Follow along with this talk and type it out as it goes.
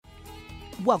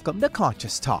Welcome to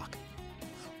Conscious Talk,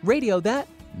 radio that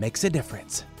makes a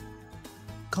difference.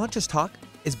 Conscious Talk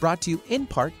is brought to you in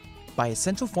part by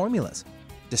Essential Formulas,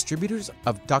 distributors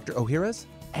of Dr. Ohhira's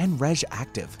and Reg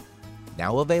Active,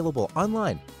 now available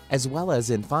online as well as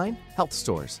in fine health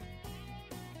stores.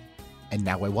 And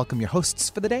now I welcome your hosts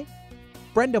for the day,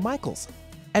 Brenda Michaels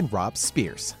and Rob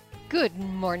Spears. Good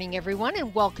morning, everyone,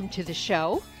 and welcome to the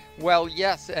show. Well,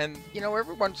 yes, and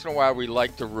every once in a while we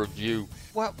like to review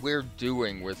what we're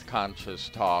doing with Conscious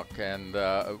Talk and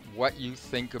what you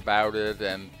think about it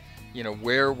and,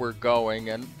 where we're going.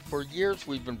 And for years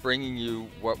we've been bringing you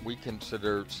what we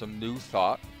consider some new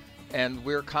thought, and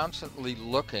we're constantly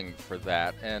looking for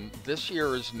that. And this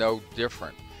year is no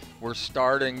different. We're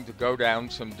starting to go down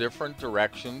some different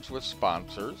directions with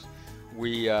sponsors.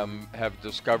 We have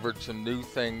discovered some new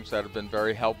things that have been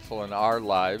very helpful in our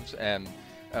lives, and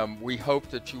we hope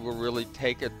that you will really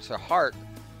take it to heart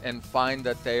and find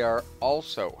that they are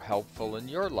also helpful in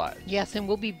your life. Yes, and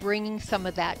we'll be bringing some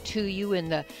of that to you in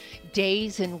the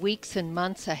days and weeks and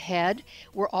months ahead.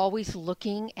 We're always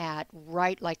looking at,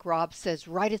 right, like Rob says,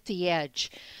 right at the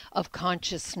edge of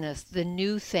consciousness, the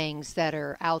new things that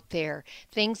are out there,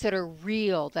 things that are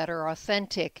real, that are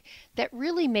authentic, that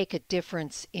really make a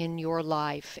difference in your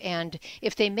life. And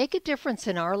if they make a difference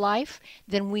in our life,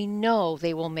 then we know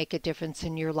they will make a difference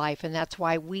in your life. And that's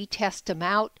why we test them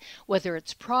out, whether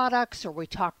it's products or we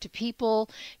talk to people,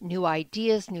 new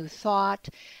ideas, new thought.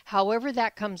 However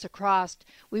that comes across,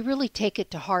 we really take it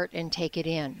to heart and take it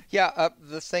in. Yeah,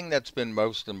 the thing that's been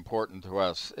most important to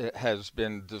us has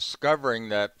been discovering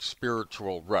that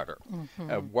spiritual rudder,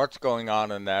 what's going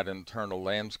on in that internal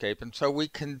landscape. And so we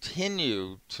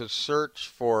continue to search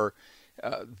for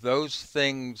those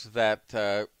things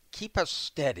that keep us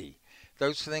steady,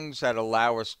 those things that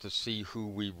allow us to see who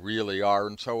we really are.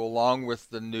 And so along with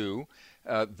the new,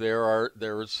 there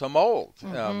is some old.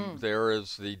 There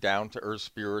is the down-to-earth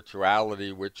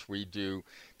spirituality, which we do.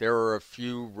 There are a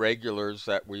few regulars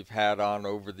that we've had on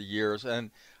over the years, and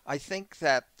I think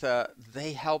that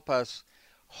they help us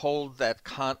hold that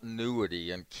continuity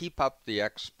and keep up the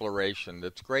exploration.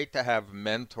 It's great to have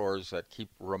mentors that keep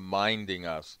reminding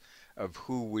us of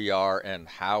who we are and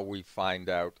how we find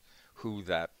out who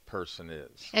that person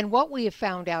is. And what we have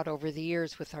found out over the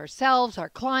years with ourselves, our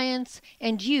clients,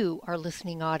 and you, our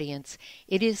listening audience,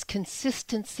 it is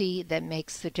consistency that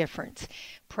makes the difference.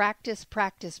 Practice,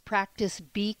 practice, practice.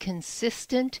 Be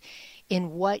consistent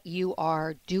in what you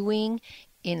are doing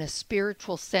in a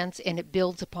spiritual sense, and it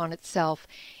builds upon itself,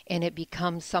 and it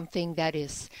becomes something that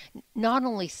is not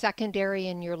only secondary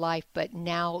in your life, but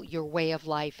now your way of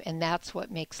life, and that's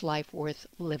what makes life worth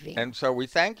living. And so we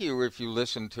thank you if you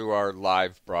listen to our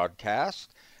live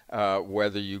broadcast,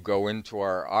 whether you go into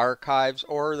our archives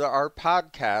or our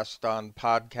podcast on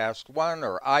Podcast One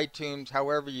or iTunes,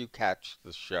 however you catch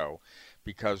the show,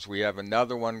 because we have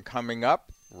another one coming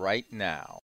up right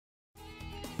now.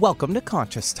 Welcome to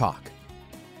Conscious Talk,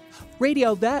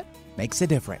 radio that makes a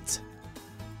difference.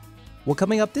 Well,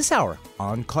 coming up this hour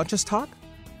on Conscious Talk,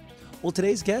 well,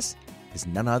 today's guest is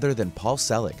none other than Paul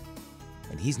Selig,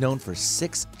 and he's known for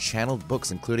 6 channeled books,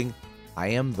 including I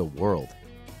Am the World.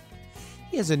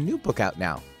 He has a new book out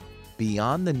now,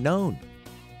 Beyond the Known,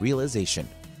 Realization.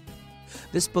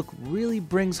 This book really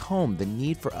brings home the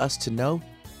need for us to know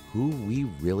who we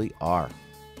really are.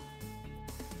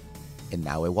 And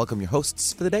now I welcome your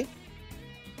hosts for the day,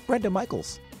 Brenda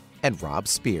Michaels and Rob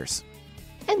Spears.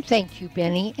 And thank you,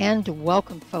 Benny, and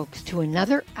welcome, folks, to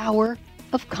another hour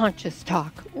of Conscious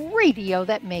Talk, radio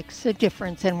that makes a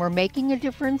difference. And we're making a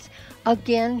difference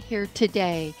again here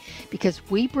today because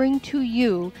we bring to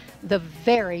you the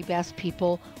very best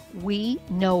people we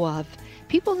know of.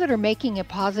 People that are making a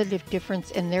positive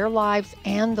difference in their lives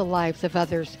and the lives of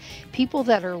others. People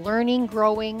that are learning,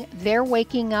 growing, they're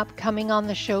waking up, coming on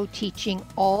the show, teaching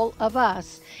all of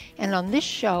us. And on this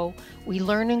show, we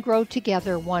learn and grow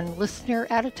together, one listener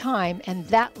at a time, and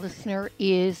that listener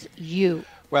is you.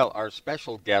 Well, our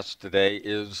special guest today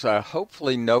is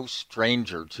hopefully no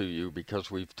stranger to you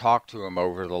because we've talked to him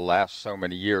over the last so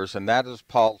many years, and that is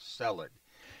Paul Selig.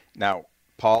 Now,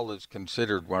 Paul is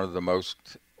considered one of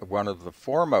the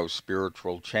foremost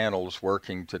spiritual channels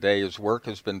working today. His work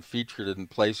has been featured in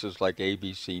places like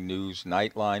ABC News,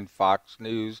 Nightline, Fox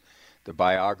News, the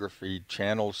Biography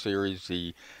Channel series,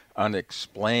 The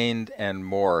Unexplained, and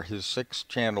more. His 6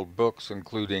 channeled books,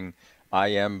 including I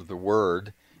Am the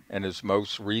Word, and his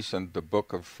most recent, The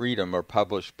Book of Freedom, are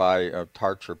published by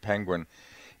Tarcher Penguin.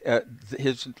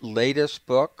 His latest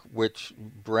book, which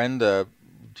Brenda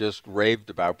just raved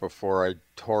about before I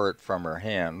tore it from her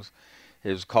hands,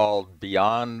 is called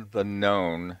Beyond the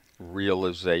Known,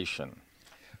 Realization.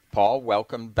 Paul,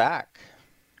 welcome back.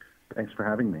 Thanks for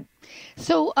having me.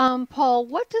 So, Paul,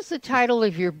 what does the title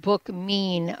of your book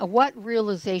mean? What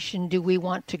realization do we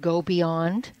want to go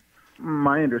beyond?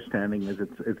 My understanding is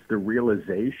it's the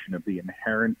realization of the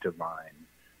inherent divine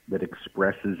that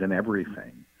expresses in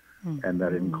everything, and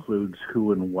that includes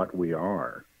who and what we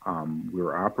are.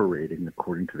 We're operating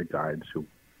according to the guides who,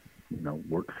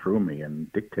 work through me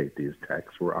and dictate these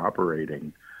texts. We're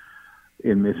operating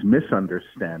in this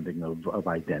misunderstanding of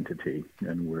identity,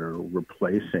 and we're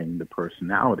replacing the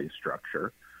personality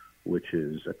structure, which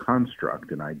is a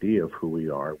construct, an idea of who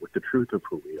we are, with the truth of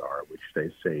who we are, which they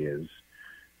say is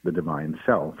the divine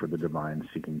self, or the divine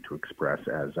seeking to express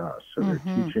as us. So they're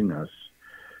teaching us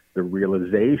the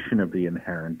realization of the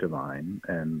inherent divine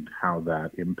and how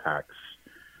that impacts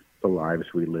the lives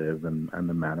we live and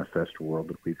the manifest world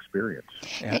that we experience.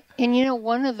 Yeah. And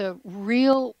one of the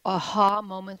real aha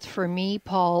moments for me,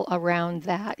 Paul, around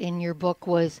that in your book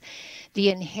was the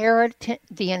inherent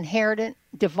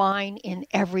divine in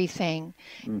everything,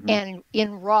 and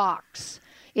in rocks.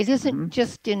 It isn't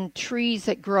just in trees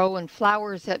that grow and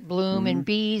flowers that bloom and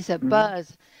bees that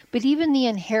buzz, but even the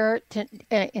inherent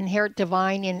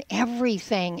divine in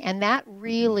everything. And that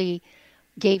really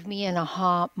gave me an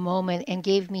aha moment and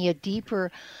gave me a deeper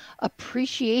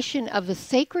appreciation of the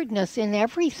sacredness in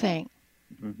everything.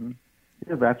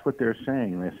 Yeah, that's what they're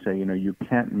saying. They say, you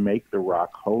can't make the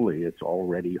rock holy. It's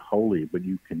already holy, but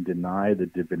you can deny the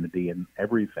divinity in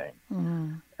everything.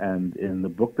 And in the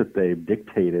book that they've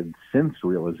dictated since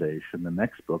realization, the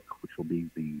next book, which will be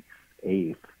the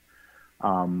 8th,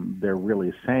 they're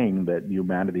really saying that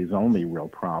humanity's only real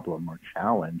problem or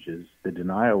challenge is the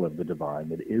denial of the divine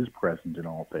that is present in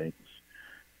all things,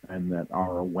 and that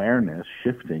our awareness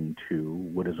shifting to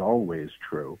what is always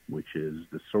true, which is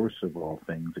the source of all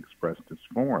things expressed as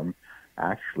form,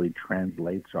 actually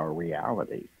translates our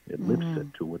reality. It lifts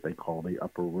it to what they call the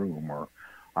upper room, or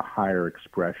a higher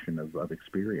expression of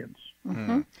experience.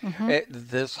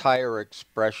 This higher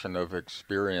expression of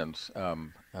experience,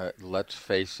 let's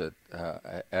face it,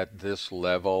 at this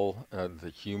level,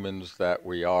 the humans that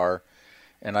we are,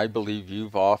 and I believe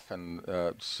you've often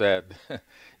said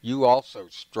you also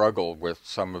struggle with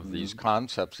some of these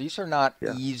concepts. These are not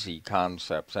easy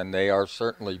concepts, and they are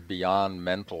certainly beyond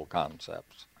mental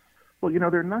concepts. Well,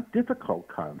 they're not difficult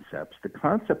concepts. The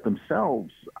concept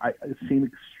themselves seem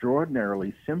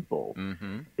extraordinarily simple.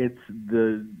 It's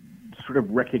the sort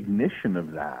of recognition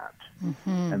of that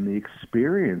and the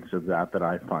experience of that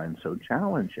I find so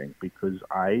challenging, because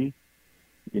I,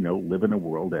 live in a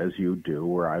world, as you do,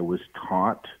 where I was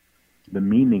taught the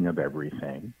meaning of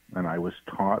everything, and I was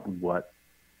taught what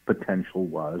potential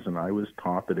was, and I was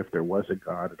taught that if there was a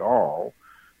God at all,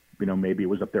 maybe it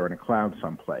was up there in a cloud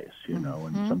someplace,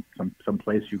 and some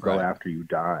place you go after you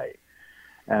die.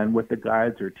 And what the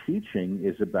guides are teaching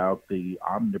is about the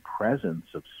omnipresence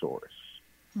of Source.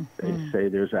 They say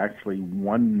there's actually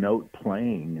one note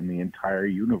playing in the entire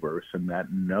universe, and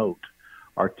that note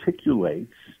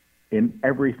articulates in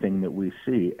everything that we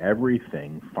see.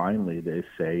 Everything, finally, they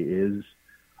say, is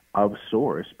of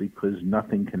Source, because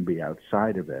nothing can be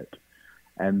outside of it.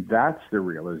 And that's the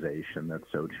realization that's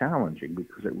so challenging,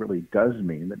 because it really does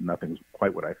mean that nothing's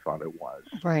quite what I thought it was.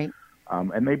 Right.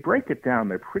 And they break it down.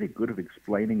 They're pretty good at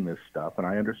explaining this stuff, and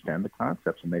I understand the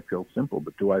concepts, and they feel simple.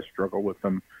 But do I struggle with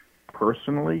them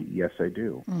personally? Yes, I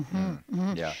do.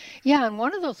 Yeah, and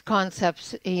one of those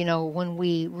concepts, when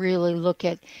we really look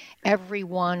at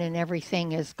everyone and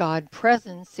everything as God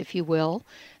presence, if you will,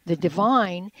 the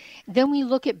divine, then we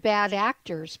look at bad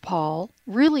actors, Paul,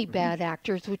 really bad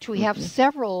actors, which we have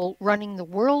several running the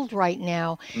world right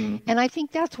now. And I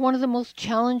think that's one of the most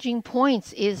challenging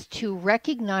points, is to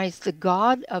recognize the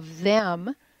God of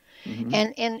them.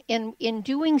 And in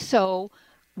doing so,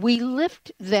 we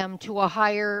lift them to a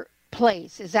higher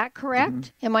place. Is that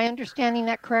correct? Am I understanding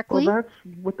that correctly? Well,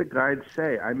 that's what the guides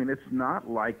say. I mean, it's not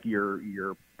like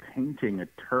you're painting a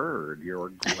turd, you're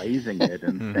glazing it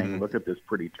and saying, look at this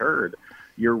pretty turd.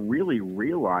 You're really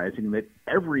realizing that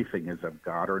everything is of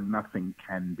God, or nothing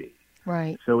can be.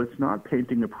 Right. So it's not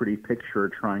painting a pretty picture or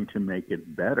trying to make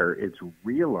it better. It's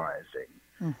realizing,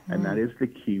 and that is the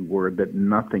key word, that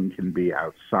nothing can be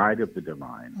outside of the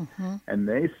divine. And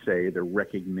they say the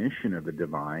recognition of the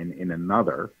divine in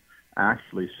another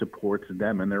actually supports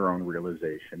them in their own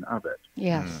realization of it.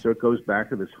 Yes. So it goes back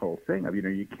to this whole thing of,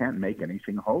 you can't make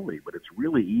anything holy, but it's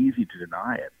really easy to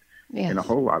deny it in a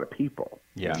whole lot of people.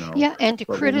 Yeah, and to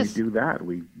But when we do that,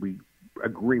 we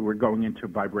agree. We're going into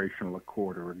vibrational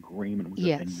accord or agreement with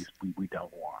the things we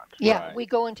don't want. Yeah, Right. we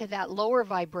go into that lower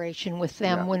vibration with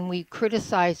them when we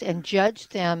criticize and judge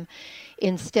them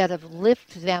instead of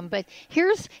lift them. But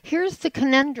here's the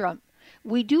conundrum.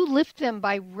 We do lift them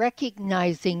by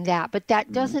recognizing that, but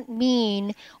that doesn't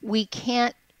mean we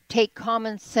can't take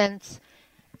common sense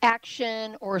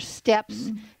action or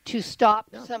steps to stop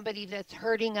somebody that's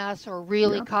hurting us or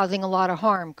really causing a lot of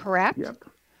harm, correct? Yep,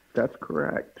 that's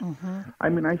correct. I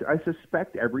mean, I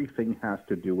suspect everything has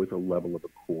to do with a level of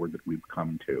accord that we've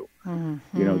come to.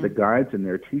 You know, the guides in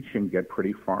their teaching get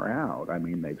pretty far out. I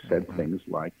mean, they've said things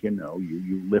like, you know,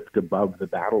 you lift above the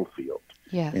battlefield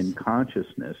in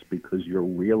consciousness because you're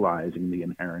realizing the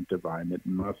inherent divine that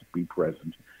must be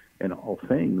present in all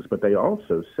things. But they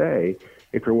also say,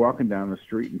 if you're walking down the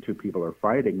street and two people are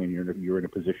fighting and you're in a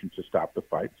position to stop the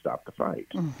fight, stop the fight.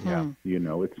 You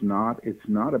know, it's not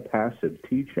a passive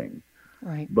teaching,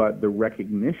 but the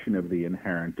recognition of the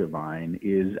inherent divine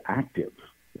is active.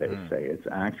 They say it's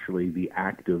actually the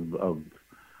act of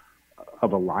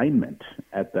alignment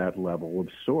at that level of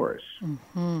source.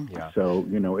 So,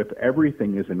 you know, if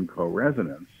everything is in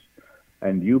co-resonance,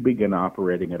 and you begin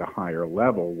operating at a higher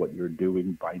level, what you're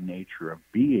doing by nature of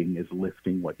being is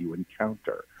lifting what you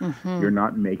encounter. You're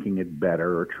not making it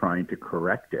better or trying to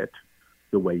correct it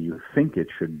the way you think it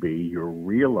should be. You're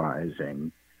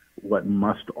realizing what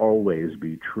must always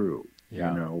be true. You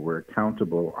know, we're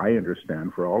accountable, I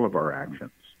understand, for all of our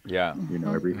actions. You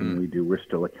know, everything we do, we're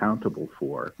still accountable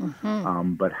for.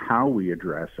 But how we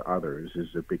address others is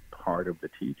a big part of the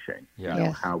teaching. You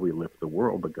know, how we lift the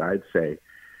world. The guides say,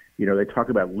 you know, they talk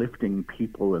about lifting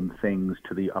people and things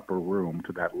to the upper room,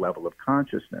 to that level of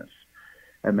consciousness.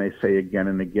 And they say again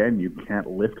and again, you can't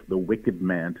lift the wicked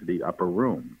man to the upper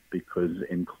room because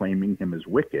in claiming him as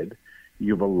wicked,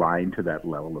 you've aligned to that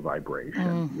level of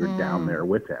vibration. You're down there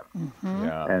with him.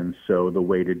 And so the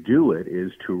way to do it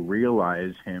is to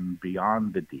realize him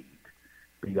beyond the deed,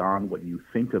 beyond what you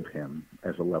think of him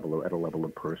as at a level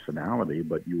of personality,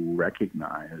 but you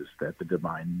recognize that the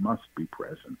divine must be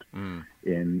present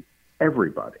in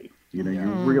everybody. You know,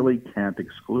 you really can't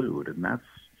exclude, and that's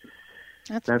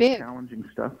big. challenging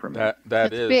stuff for me.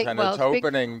 That is, big. and Well, it's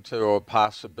opening to a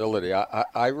possibility.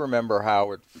 I remember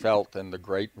how it felt and the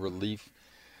great relief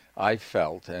I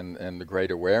felt and the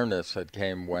great awareness that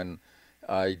came when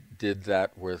I did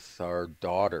that with our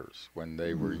daughters when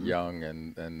they were young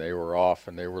and they were off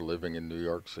and they were living in New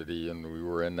York City and we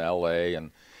were in L.A.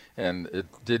 and it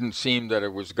didn't seem that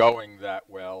it was going that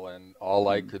well, and all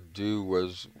I could do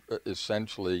was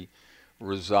essentially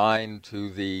resign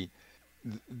to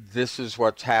this is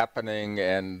what's happening,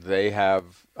 and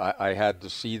I had to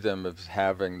see them as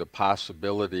having the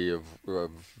possibility of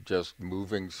just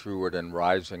moving through it and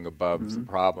rising above the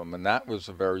problem. And that was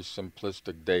a very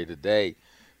simplistic day-to-day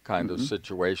kind of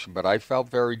situation, but I felt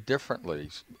very differently.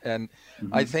 And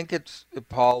I think it's,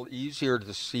 Paul, easier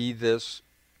to see this,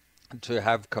 to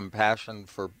have compassion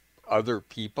for other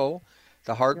people.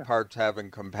 The hard part's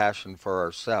having compassion for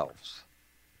ourselves.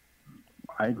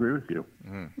 I agree with you.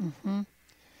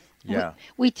 Yeah.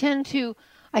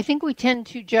 I think we tend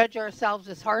to judge ourselves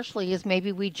as harshly as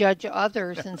maybe we judge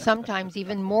others, and sometimes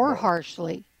even more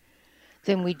harshly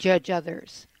than we judge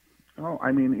others. Oh,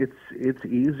 I mean, it's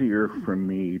easier for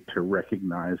me to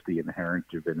recognize the inherent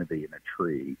divinity in a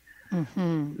tree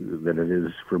than it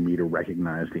is for me to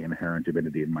recognize the inherent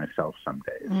divinity in myself some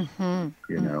days.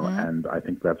 You know, and I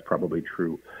think that's probably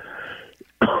true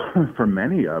for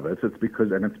many of us. It's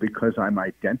because I'm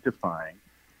identifying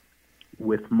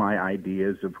with my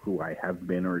ideas of who I have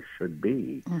been or should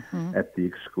be at the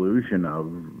exclusion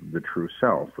of the true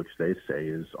self, which they say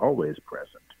is always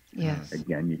present. Yes.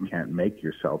 Again, you can't make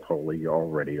yourself holy, you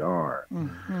already are.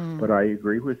 But I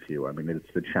agree with you. I mean,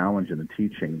 it's the challenge in the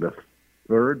teaching. The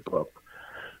third book,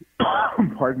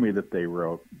 pardon me, that they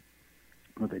wrote,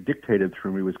 what they dictated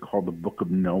through me was called The Book of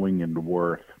Knowing and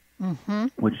Worth,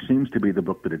 which seems to be the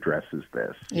book that addresses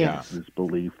this. This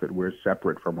belief that we're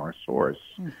separate from our source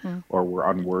or we're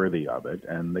unworthy of it.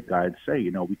 And the guides say,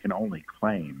 you know, we can only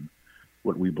claim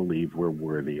what we believe we're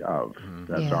worthy of.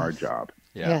 That's our job.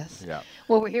 Yes.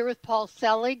 Well, we're here with Paul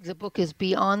Selig. The book is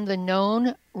Beyond the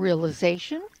Known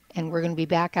Realization, and we're going to be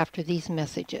back after these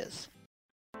messages.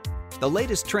 The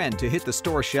latest trend to hit the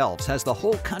store shelves has the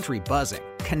whole country buzzing.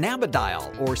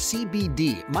 Cannabidiol, or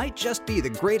CBD, might just be the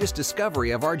greatest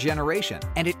discovery of our generation,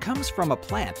 and it comes from a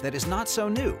plant that is not so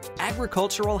new,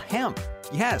 agricultural hemp.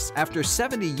 Yes, after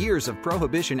 70 years of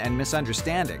prohibition and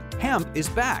misunderstanding, hemp is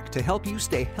back to help you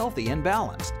stay healthy and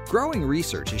balanced. Growing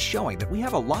research is showing that we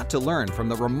have a lot to learn from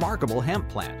the remarkable hemp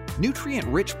plant.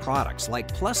 Nutrient-rich products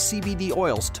like Plus CBD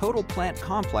Oil's Total Plant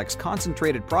Complex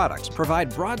concentrated products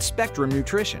provide broad-spectrum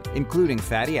nutrition, including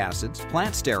fatty acids,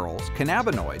 plant sterols,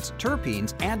 cannabinoids,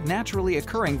 terpenes, and naturally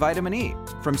occurring vitamin E.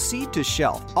 From seed to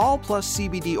shelf, all Plus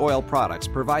CBD Oil products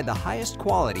provide the highest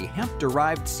quality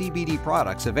hemp-derived CBD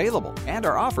products available and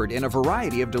are offered in a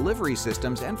variety of delivery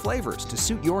systems and flavors to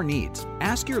suit your needs.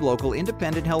 Ask your local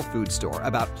independent health food store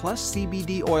about Plus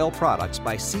CBD Oil products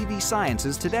by CV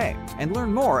Sciences today and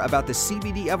learn more about the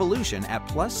CBD evolution at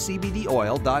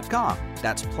pluscbdoil.com.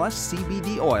 That's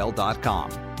pluscbdoil.com.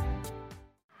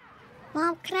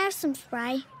 Mom, can I have some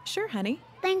spray? Sure, honey.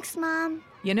 Thanks, Mom.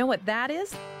 You know what that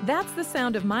is? That's the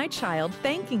sound of my child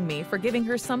thanking me for giving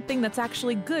her something that's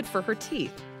actually good for her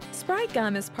teeth. Spry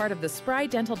Gum is part of the Spry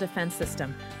Dental Defense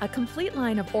System, a complete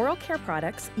line of oral care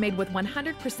products made with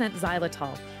 100%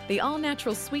 xylitol, the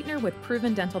all-natural sweetener with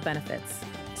proven dental benefits.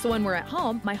 So when we're at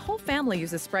home, my whole family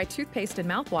uses Spry toothpaste and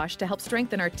mouthwash to help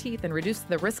strengthen our teeth and reduce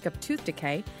the risk of tooth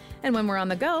decay. And when we're on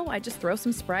the go, I just throw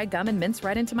some Spry Gum and mints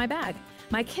right into my bag.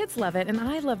 My kids love it, and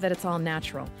I love that it's all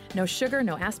natural. No sugar,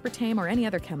 no aspartame, or any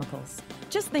other chemicals.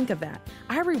 Just think of that.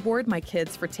 I reward my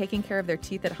kids for taking care of their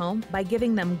teeth at home by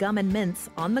giving them gum and mints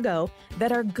on the go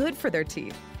that are good for their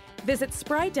teeth. Visit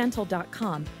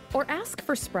sprydental.com or ask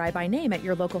for Spry by name at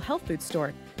your local health food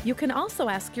store. You can also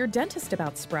ask your dentist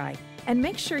about Spry and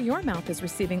make sure your mouth is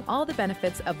receiving all the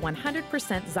benefits of 100%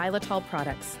 xylitol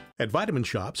products. At Vitamin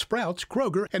Shoppe, Sprouts,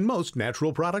 Kroger, and most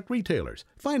natural product retailers.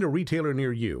 Find a retailer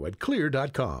near you at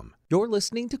clear.com. You're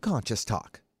listening to Conscious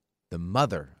Talk, the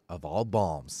mother of all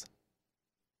balms.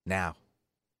 Now,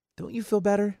 don't you feel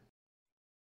better?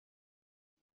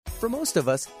 For most of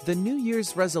us, the New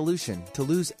Year's resolution to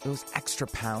lose those extra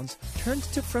pounds turns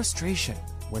to frustration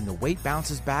when the weight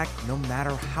bounces back no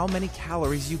matter how many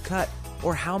calories you cut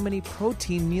or how many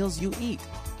protein meals you eat.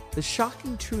 The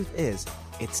shocking truth is,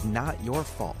 it's not your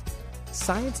fault.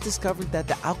 Science discovered that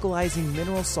the alkalizing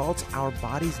mineral salts our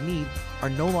bodies need are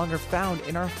no longer found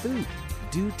in our food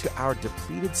due to our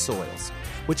depleted soils,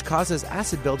 which causes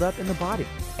acid buildup in the body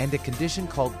and a condition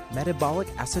called metabolic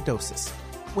acidosis.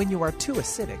 When you are too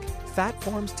acidic, fat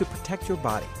forms to protect your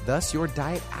body. Thus, your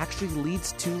diet actually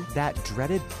leads to that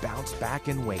dreaded bounce back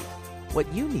in weight.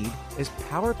 What you need is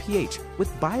Power pH with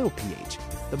BioPH,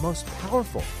 the most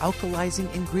powerful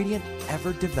alkalizing ingredient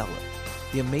ever developed.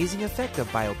 The amazing effect of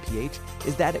BioPH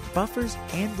is that it buffers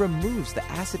and removes the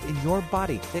acid in your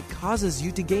body that causes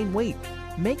you to gain weight.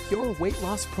 Make your weight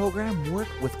loss program work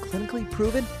with clinically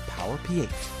proven Power pH.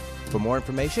 For more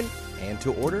information and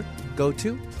to order, go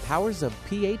to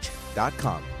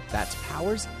powersofph.com. That's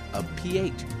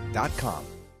powersofph.com.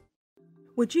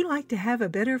 Would you like to have a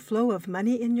better flow of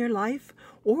money in your life?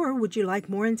 Or would you like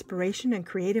more inspiration and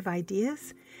creative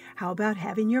ideas? How about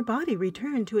having your body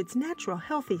return to its natural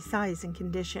healthy size and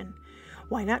condition?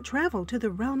 Why not travel to the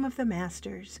realm of the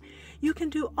masters? You can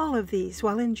do all of these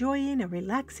while enjoying a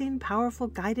relaxing, powerful,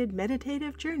 guided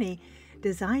meditative journey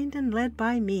designed and led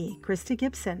by me, Krista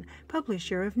Gibson,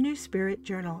 publisher of New Spirit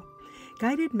Journal.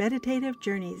 Guided meditative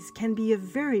journeys can be a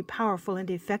very powerful and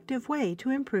effective way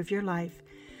to improve your life.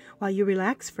 While you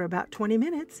relax for about 20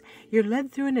 minutes, you're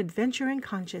led through an adventure in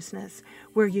consciousness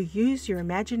where you use your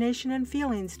imagination and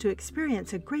feelings to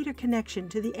experience a greater connection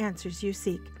to the answers you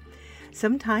seek.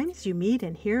 Sometimes you meet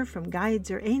and hear from guides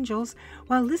or angels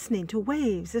while listening to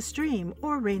waves, a stream,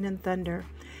 or rain and thunder.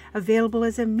 Available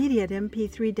as immediate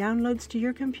MP3 downloads to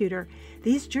your computer,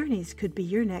 these journeys could be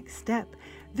your next step.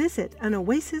 Visit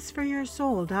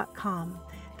anoasisforyoursoul.com.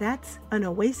 That's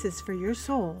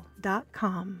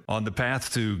anoasisforyoursoul.com. On the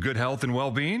path to good health and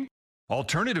well-being,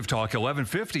 Alternative Talk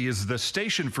 1150 is the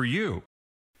station for you.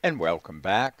 And welcome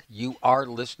back. You are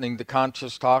listening to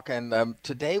Conscious Talk, and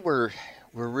today we're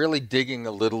really digging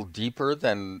a little deeper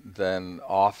than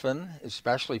often,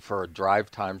 especially for a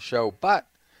drive time show. But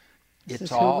this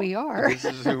is who we are. This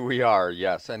is who we are,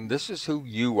 yes, and this is who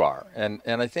you are, and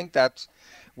I think that's.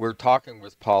 We're talking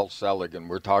with Paul Selig, and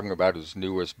we're talking about his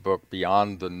newest book,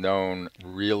 Beyond the Known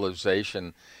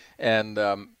Realization. And,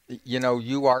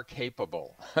 you are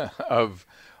capable of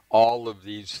all of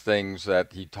these things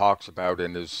that he talks about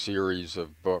in his series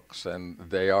of books.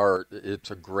 And it's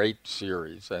a great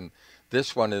series. And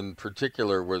this one in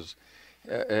particular was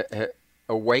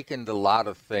awakened a lot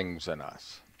of things in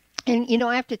us. And,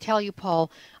 I have to tell you,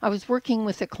 Paul, I was working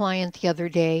with a client the other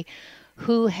day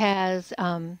who has...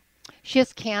 she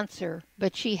has cancer,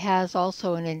 but she has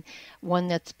also one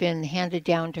that's been handed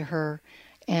down to her,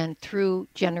 and through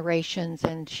generations.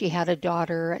 And she had a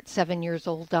daughter at 7 years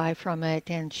old die from it,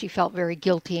 and she felt very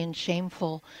guilty and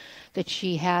shameful that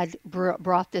she had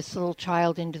brought this little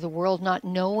child into the world, not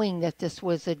knowing that this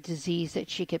was a disease that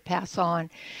she could pass on.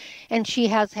 And she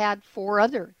has had 4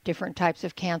 other different types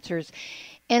of cancers.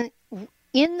 And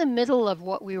in the middle of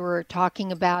what we were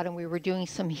talking about, and we were doing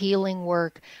some healing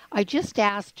work, I just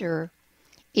asked her,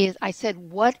 I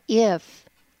said, what if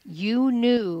you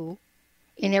knew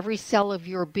in every cell of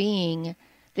your being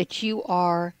that you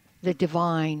are the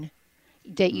divine,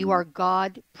 that you are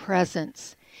God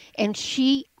presence? And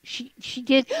she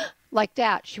did like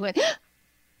that. She went,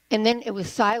 and then it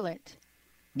was silent.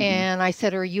 And I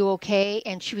said, are you okay?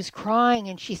 And she was crying,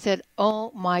 and she said,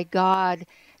 oh my God,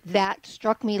 that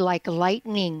struck me like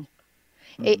lightning.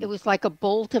 It was like a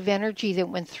bolt of energy that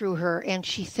went through her. And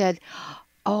she said,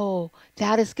 oh,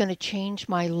 that is going to change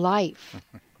my life.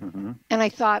 And I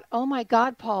thought, oh my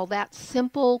God, Paul, that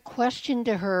simple question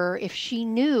to her, if she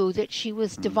knew that she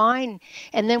was divine.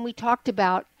 And then we talked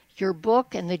about your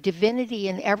book and the divinity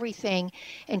and everything.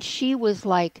 And she was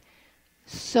like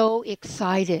so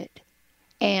excited.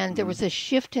 And there was a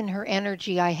shift in her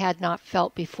energy I had not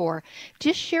felt before.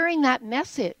 Just sharing that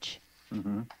message.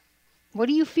 What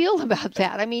do you feel about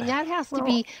that? I mean, that has to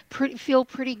be feel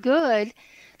pretty good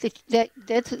that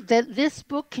this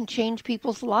book can change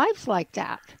people's lives like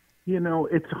that. You know,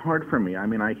 it's hard for me. I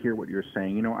mean, I hear what you're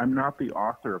saying. You know, I'm not the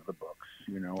author of the books.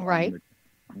 You know, right. I'm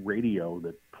the radio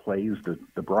that plays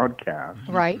the broadcast.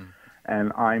 Right.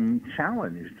 And I'm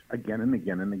challenged again and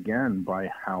again and again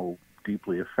by how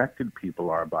deeply affected people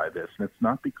are by this. And it's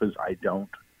not because I don't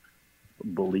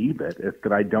believe it. It's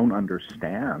that I don't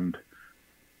understand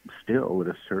still at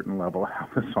a certain level how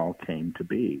this all came to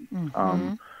be.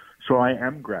 So I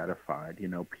am gratified. You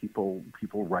know, people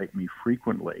write me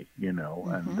frequently, you know,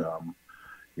 and,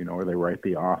 you know, or they write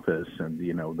the office and,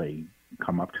 you know, they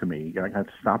come up to me. I got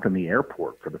stopped in the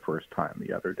airport for the first time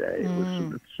the other day.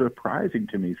 It's surprising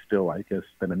to me still, I guess,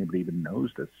 that anybody even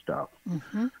knows this stuff.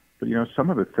 But, you know, some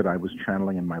of it that I was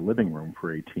channeling in my living room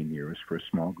for 18 years for a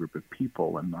small group of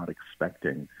people and not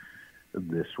expecting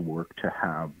this work to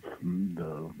have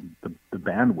the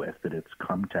bandwidth that it's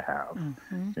come to have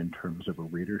in terms of a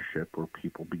readership or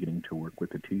people beginning to work with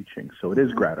the teaching. So it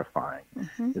is gratifying.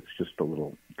 It's just a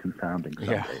little confounding some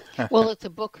days. Well, it's a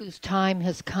book whose time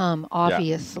has come,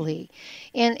 obviously.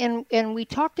 And we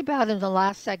talked about in the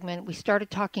last segment, we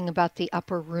started talking about the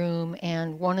upper room,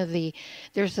 and one of the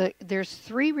there's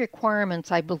 3 requirements,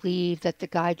 I believe, that the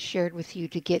guide shared with you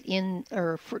to get in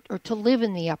or to live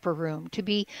in the upper room, to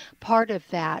be part of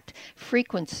that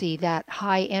frequency, that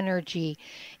high energy.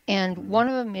 And one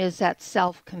of them is that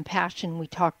self-compassion we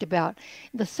talked about.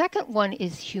 The second one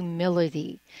is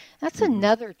humility. That's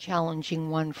another challenging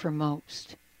one for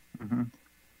most.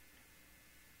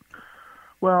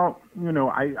 Well, you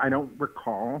know, I don't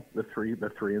recall the three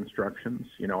instructions.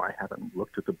 You know, I haven't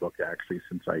looked at the book actually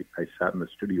since I sat in the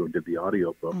studio and did the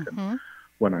audio book. And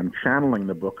when I'm channeling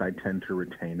the book, I tend to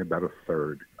retain about a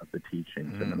third of the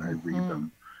teachings, and then I read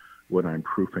them when I'm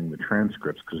proofing the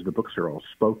transcripts, because the books are all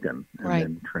spoken and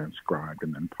then transcribed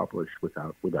and then published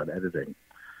without editing.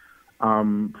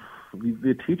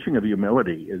 The teaching of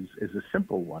humility is a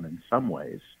simple one in some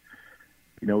ways,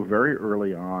 you know, very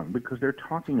early on, because they're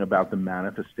talking about the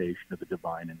manifestation of the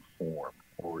divine in form,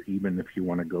 or even if you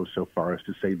want to go so far as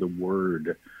to say the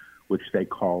word, which they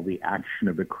call the action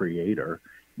of the Creator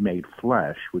made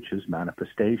flesh, which is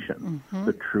manifestation,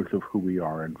 the truth of who we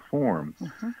are in form.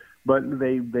 But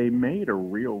they made a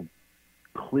real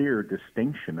clear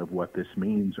distinction of what this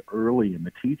means early in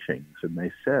the teachings. And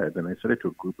they said, and I said it to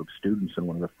a group of students in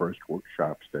one of the first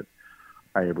workshops that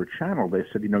I ever channeled, they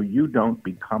said, you know, you don't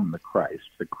become the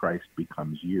Christ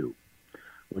becomes you,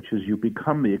 which is you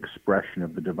become the expression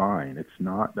of the divine. It's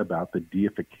not about the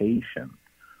deification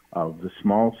of the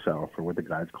small self, or what the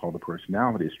guides call the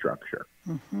personality structure.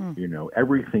 You know,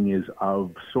 everything is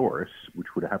of source,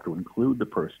 which would have to include the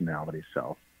personality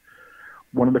self.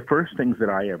 One of the first things that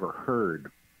I ever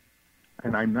heard,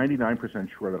 and I'm 99%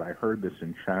 sure that I heard this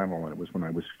in channel, and it was when I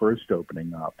was first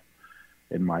opening up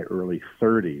in my early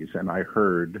 30s, and I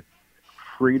heard,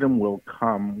 freedom will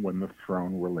come when the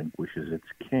throne relinquishes its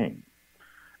king.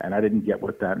 And I didn't get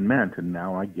what that meant, and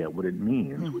now I get what it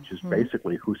means, which is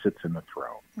basically who sits in the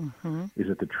throne. Is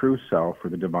it the true self or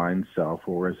the divine self,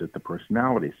 or is it the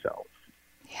personality self?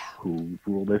 Who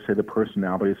rule? They say the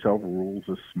personality self rules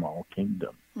a small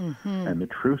kingdom, and the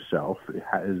true self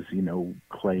has, you know,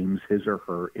 claims his or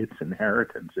her its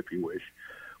inheritance, if you wish,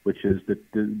 which is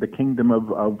the kingdom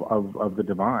of the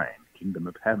divine, kingdom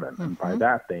of heaven, and by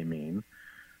that they mean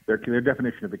their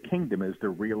definition of the kingdom is the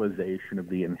realization of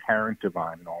the inherent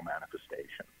divine in all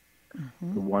manifestation.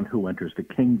 The one who enters the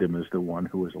kingdom is the one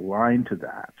who is aligned to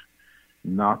that,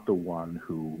 not the one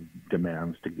who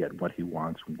demands to get what he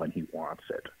wants when he wants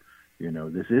it.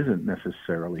 This isn't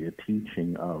necessarily a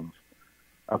teaching of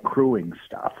accruing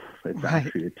stuff. It's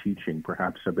actually a teaching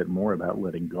perhaps a bit more about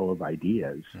letting go of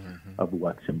ideas of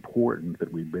what's important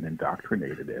that we've been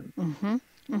indoctrinated in.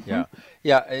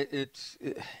 It's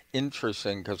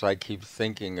interesting because I keep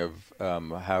thinking of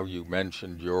how you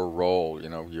mentioned your role.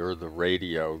 You're the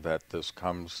radio that this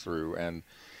comes through, and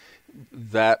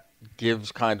that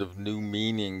gives kind of new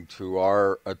meaning to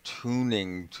our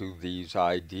attuning to these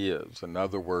ideas. In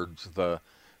other words,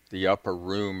 the upper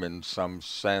room in some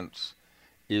sense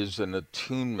is an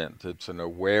attunement, it's an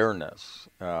awareness,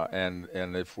 and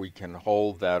if we can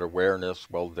hold that awareness,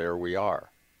 well, there we are.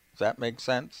 Does that make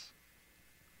sense?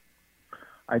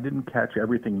 I didn't catch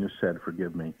everything you said,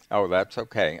 forgive me. Oh, that's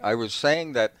okay. I was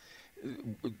saying that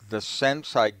the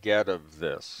sense I get of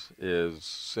this is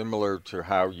similar to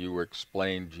how you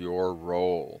explained your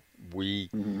role. We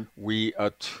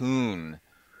attune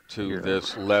to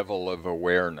this level of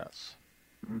awareness.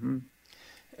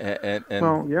 And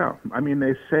well, yeah. I mean,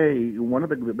 they say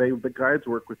the guides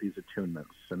work with these attunements,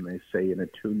 and they say an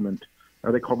attunement,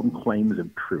 or they call them claims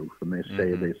of truth, and they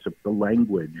say the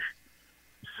language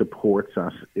supports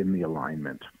us in the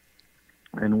alignment.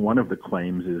 And one of the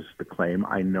claims is the claim,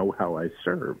 I know how I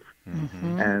serve.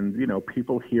 And,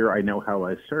 people hear I know how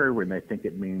I serve, and they think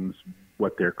it means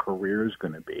what their career is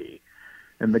going to be.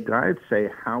 And the guides say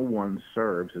how one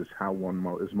serves is how one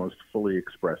is most fully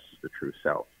expresses the true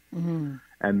self.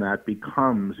 And that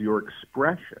becomes your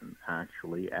expression,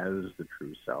 actually, as the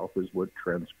true self, is what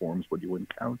transforms what you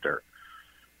encounter.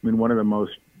 I mean, one of the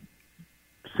most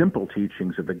simple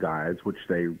teachings of the guides, which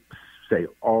they say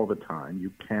all the time,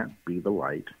 you can't be the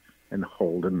light and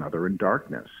hold another in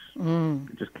darkness.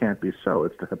 It just can't be so.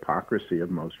 It's the hypocrisy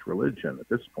of most religion at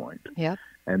this point.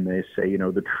 And they say,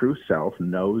 the true self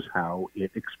knows how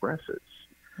it expresses.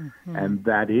 And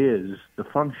that is the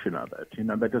function of it.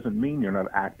 That doesn't mean you're not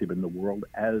active in the world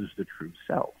as the true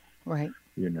self.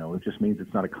 It just means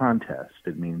it's not a contest.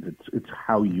 It means it's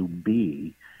how you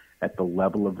be at the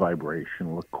level of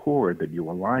vibrational accord that you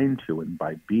align to. And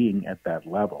by being at that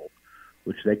level,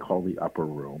 which they call the upper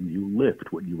room, you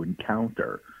lift what you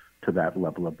encounter to that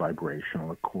level of vibrational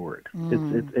accord.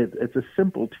 It's a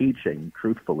simple teaching,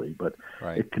 truthfully, but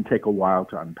it can take a while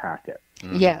to unpack it.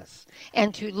 Yes,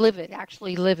 and to live it,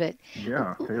 actually live it.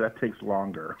 Yeah, that takes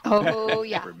longer. Oh,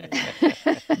 yeah.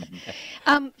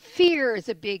 Fear is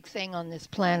a big thing on this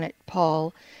planet,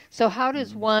 Paul. So how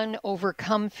does one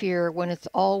overcome fear when it's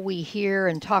all we hear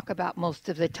and talk about most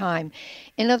of the time?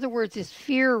 In other words, is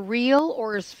fear real,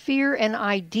 or is fear an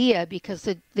idea? Because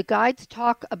the guides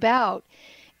talk about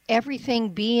everything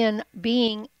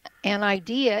being an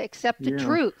idea except the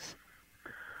truth.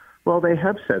 Well, they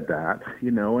have said that,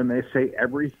 and they say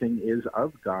everything is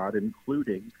of God,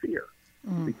 including fear,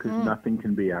 because nothing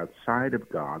can be outside of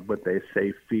God, but they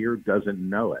say fear doesn't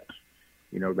know it.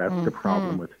 That's the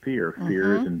problem with fear.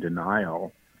 Fear is in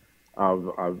denial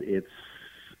of its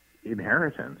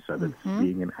inheritance, of its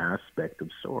being an aspect of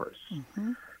source.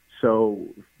 So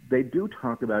they do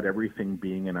talk about everything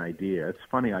being an idea. It's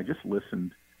funny, I just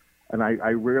listened. And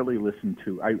I rarely listen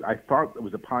to, I thought it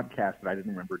was a podcast that I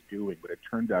didn't remember doing, but it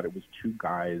turned out it was two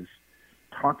guys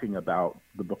talking about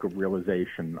the Book of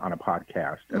Realization on a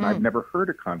podcast. And I've never heard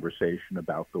a conversation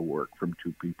about the work from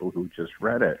two people who just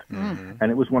read it.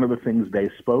 And it was one of the things they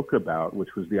spoke about,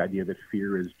 which was the idea that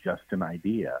fear is just an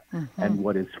idea. And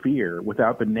what is fear?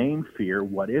 Without the name fear,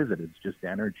 what is it? It's just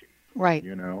energy. Right.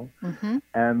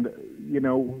 And,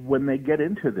 when they get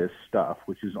into this stuff,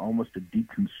 which is almost a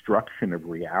deconstruction of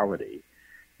reality,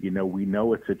 we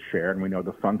know it's a chair and we know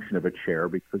the function of a chair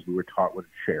because we were taught what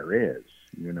a chair is,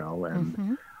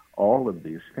 and all of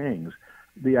these things.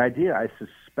 The idea, I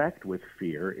suspect, with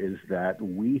fear is that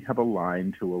we have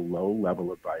aligned to a low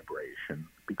level of vibration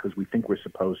because we think we're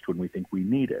supposed to and we think we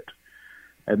need it.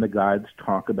 And the guides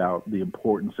talk about the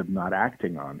importance of not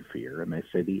acting on fear, and they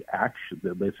say the action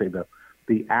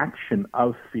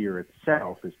of fear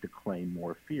itself is to claim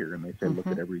more fear. And they say, look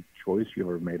at every choice you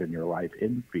ever made in your life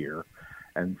in fear,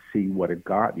 and see what it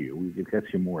got you. It gets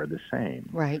you more of the same.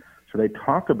 Right. So they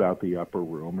talk about the upper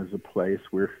room as a place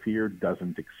where fear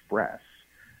doesn't express,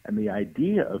 and the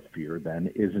idea of fear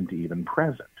then isn't even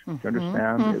present. You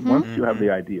understand? Once you have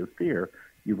the idea of fear,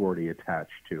 you've already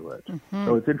attached to it.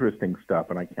 So it's interesting stuff,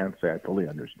 and I can't say I fully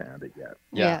understand it yet.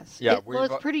 Yes. Well,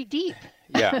 it's pretty deep.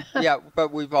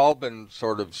 But we've all been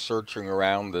sort of searching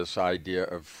around this idea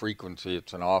of frequency.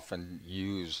 It's an often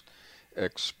used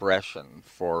expression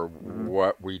for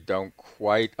what we don't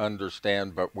quite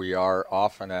understand, but we are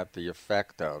often at the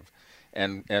effect of.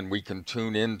 And we can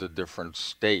tune into different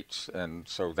states. And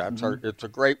so that's it's a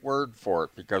great word for it,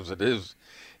 because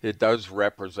it does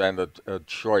represent a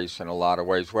choice in a lot of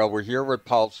ways. Well, we're here with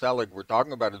Paul Selig. We're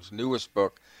talking about his newest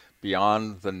book,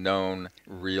 Beyond the Known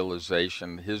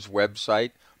Realization. His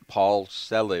website,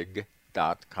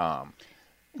 paulselig.com.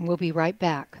 And we'll be right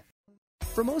back.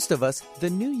 For most of us, the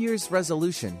New Year's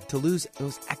resolution to lose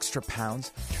those extra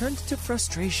pounds turns to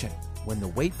frustration when the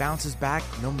weight bounces back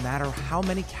no matter how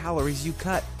many calories you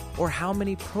cut or how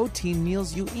many protein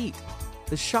meals you eat.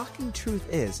 The shocking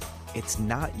truth is, it's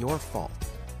not your fault.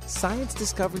 Science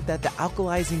discovered that the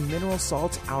alkalizing mineral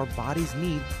salts our bodies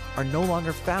need are no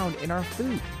longer found in our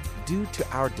food due to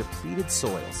our depleted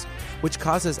soils, which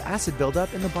causes acid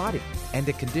buildup in the body and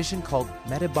a condition called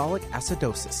metabolic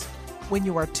acidosis. When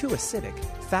you are too acidic,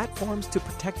 fat forms to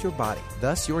protect your body.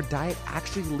 Thus, your diet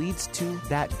actually leads to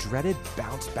that dreaded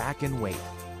bounce back in weight.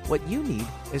 What you need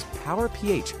is Power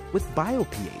pH with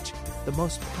BioPH, the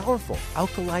most powerful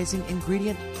alkalizing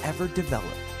ingredient ever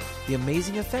developed. The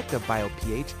amazing effect of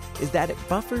BioPH is that it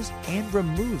buffers and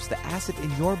removes the acid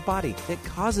in your body that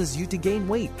causes you to gain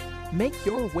weight. Make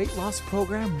your weight loss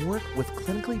program work with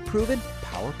clinically proven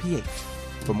Power pH.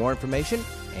 For more information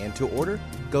and to order,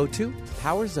 go to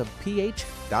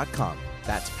powersofph.com.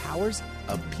 That's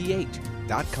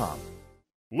powersofph.com.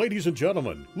 Ladies and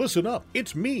gentlemen, listen up.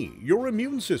 It's me, your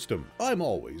immune system. I'm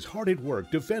always hard at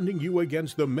work defending you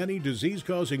against the many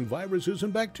disease-causing viruses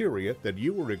and bacteria that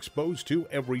you are exposed to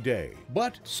every day.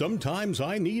 But sometimes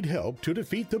I need help to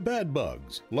defeat the bad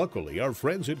bugs. Luckily, our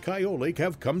friends at Kyolic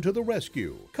have come to the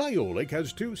rescue. Kyolic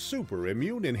has 2 super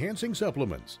immune-enhancing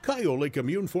supplements, Kyolic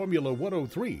Immune Formula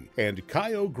 103 and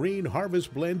Kyo Green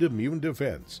Harvest Blend Immune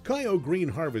Defense. Kyo Green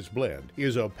Harvest Blend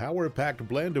is a power-packed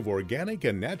blend of organic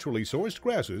and naturally sourced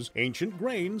grasses, ancient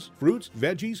grains, fruits,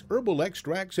 veggies, herbal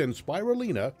extracts, and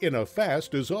spirulina in a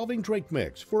fast-dissolving drink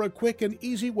mix for a quick and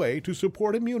easy way to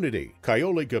support immunity.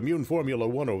 Kyolic Immune Formula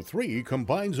 103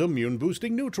 combines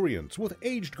immune-boosting nutrients with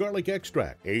aged garlic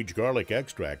extract. Aged garlic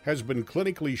extract has been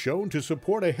clinically shown to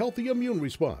support a healthy immune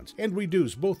response and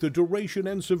reduce both the duration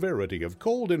and severity of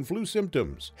cold and flu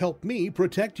symptoms. Help me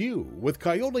protect you with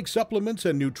Kyolic supplements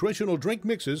and nutritional drink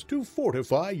mixes to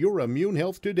fortify your immune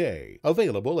health today.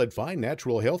 Available at fine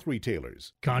natural health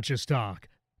retailers. Conscious Talk,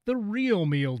 the real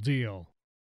meal deal.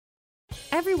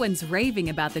 Everyone's raving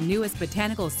about the newest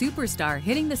botanical superstar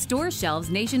hitting the store shelves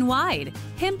nationwide.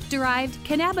 Hemp-derived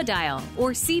cannabidiol,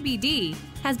 or CBD,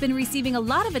 has been receiving a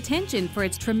lot of attention for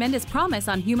its tremendous promise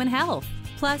on human health.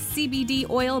 Plus, CBD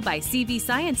Oil by CV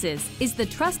Sciences is the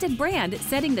trusted brand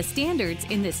setting the standards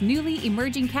in this newly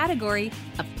emerging category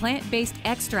of plant-based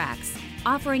extracts,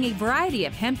 offering a variety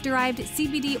of hemp-derived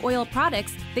CBD oil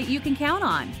products that you can count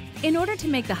on. In order to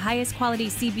make the highest quality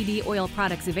CBD oil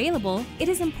products available, it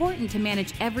is important to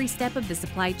manage every step of the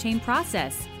supply chain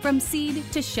process, from seed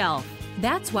to shelf.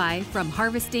 That's why, from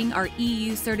harvesting our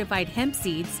EU-certified hemp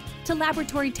seeds, to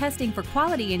laboratory testing for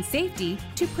quality and safety,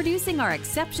 to producing our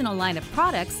exceptional line of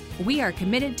products, we are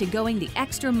committed to going the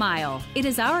extra mile. It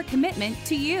is our commitment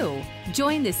to you.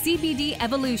 Join the CBD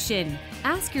evolution.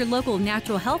 Ask your local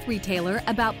natural health retailer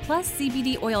about Plus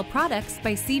CBD oil products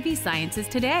by CV Sciences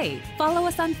today. Follow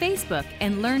us on Facebook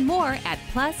and learn more at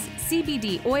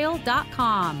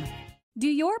pluscbdoil.com. Do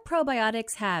your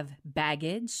probiotics have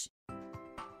baggage?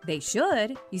 They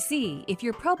should. You see, if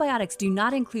your probiotics do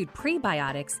not include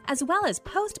prebiotics as well as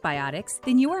postbiotics,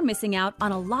 then you are missing out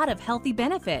on a lot of healthy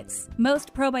benefits.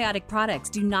 Most probiotic products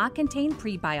do not contain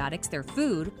prebiotics, their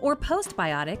food, or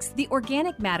postbiotics, the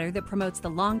organic matter that promotes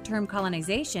the long-term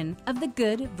colonization of the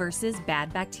good versus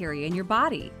bad bacteria in your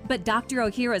body. But Dr.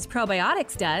 Ohhira's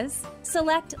probiotics does.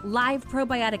 Select live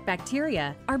probiotic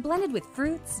bacteria are blended with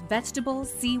fruits,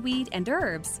 vegetables, seaweed, and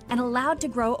herbs and allowed to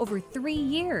grow over 3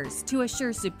 years to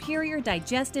assure superior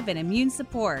digestive and immune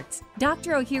support.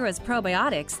 Dr. Ohhira's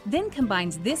probiotics then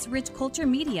combines this rich culture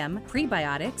medium,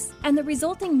 prebiotics, and the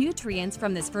resulting nutrients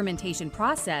from this fermentation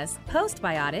process,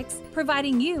 postbiotics,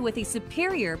 providing you with a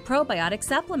superior probiotic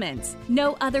supplement.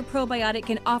 No other probiotic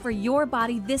can offer your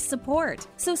body this support,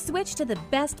 so switch to the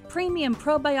best premium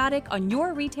probiotic on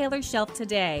your retailer shelf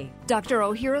today. Dr.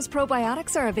 Ohhira's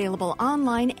probiotics are available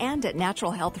online and at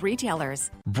natural health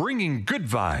retailers. Bringing good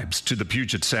vibes to the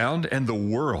Puget Sound and the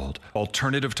world.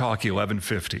 Alternative Talk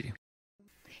 1150.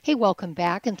 Hey, welcome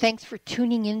back, and thanks for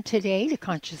tuning in today to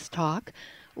Conscious Talk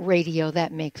Radio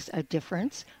That Makes a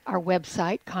Difference, our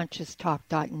website,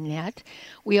 conscioustalk.net.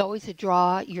 We always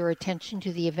draw your attention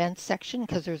to the events section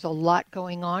because there's a lot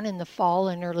going on in the fall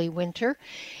and early winter.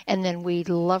 And then we'd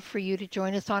love for you to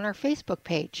join us on our Facebook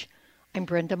page. I'm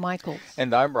Brenda Michaels.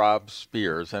 And I'm Rob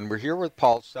Spears, and we're here with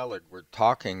Paul Selig. We're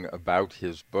talking about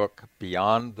his book,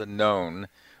 Beyond the Known,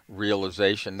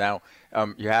 Realization. Now,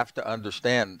 you have to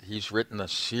understand, he's written a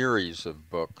series of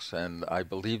books, and I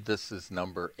believe this is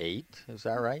number 8. Is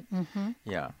that right? Mm-hmm.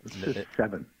 Yeah. This is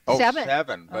 7. Oh, 7.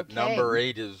 7, but Okay. number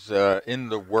 8 is in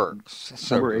the works.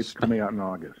 So Number 8's coming out in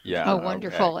August. Yeah. Oh,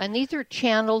 wonderful. Okay. And these are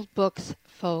channeled books,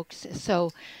 folks.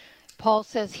 So Paul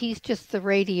says he's just the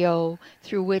radio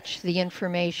through which the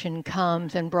information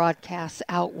comes and broadcasts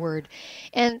outward.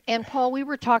 And Paul, we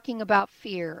were talking about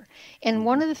fear. And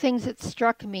one of the things that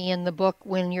struck me in the book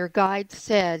when your guide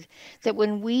said that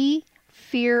when we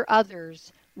fear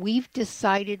others, we've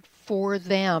decided for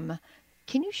them.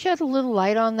 Can you shed a little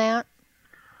light on that?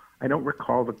 I don't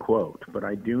recall the quote, but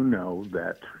I do know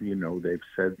that, they've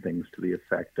said things to the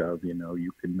effect of,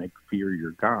 you can make fear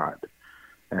your God.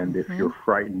 And if you're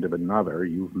frightened of another,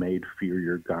 you've made fear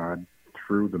your God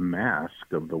through the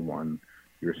mask of the one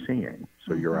you're seeing.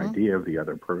 So your idea of the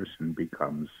other person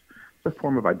becomes a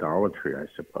form of idolatry, I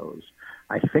suppose.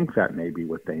 I think that may be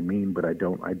what they mean, but I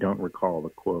don't recall the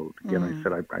quote. Again, I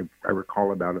said I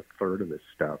recall about a third of this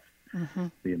stuff,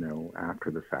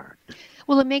 after the fact.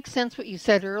 Well, it makes sense what you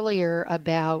said earlier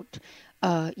about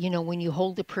when you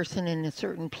hold a person in a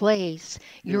certain place,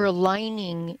 you're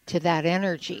aligning to that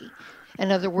energy. In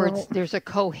other words, there's a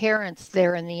coherence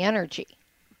there in the energy.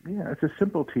 Yeah, it's a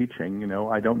simple teaching.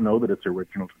 I don't know that it's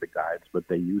original to the guides, but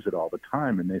they use it all the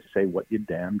time. And they say, what you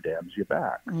damn damns you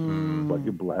back. What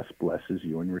you bless blesses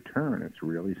you in return. It's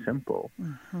really simple.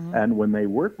 And when they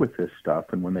work with this stuff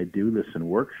and when they do this in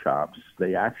workshops,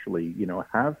 they actually,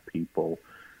 have people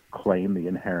claim the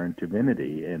inherent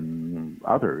divinity in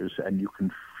others. And you can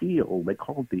feel, they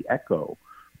call it the echo,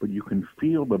 but you can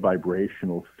feel the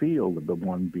vibrational field of the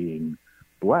one being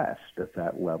blessed at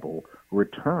that level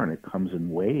return. It comes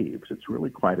in waves. It's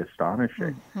really quite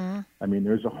astonishing. I mean,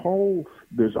 there's a whole,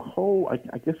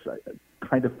 I guess,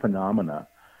 kind of phenomena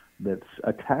that's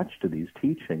attached to these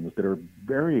teachings that are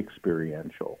very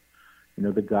experiential.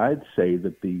 The guides say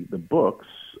that the books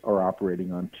are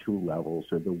operating on 2 levels.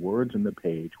 They're the words in the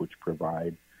page, which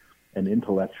provide an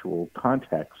intellectual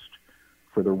context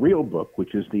for the real book,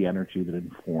 which is the energy that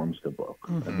informs the book.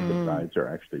 And the guides are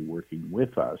actually working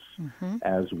with us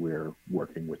as we're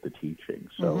working with the teaching.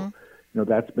 So,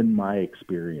 that's been my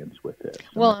experience with this. And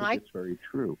well, I think it's very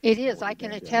true. It is. I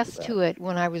can attest to it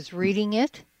when I was reading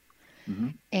it.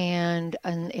 And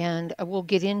we'll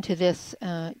get into this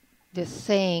this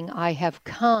saying, I have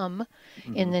come,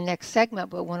 in the next segment,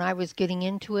 but when I was getting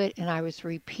into it and I was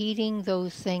repeating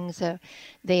those things that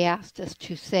they asked us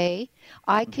to say,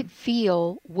 I could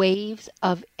feel waves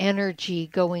of energy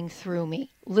going through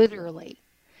me, literally.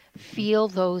 Feel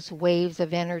those waves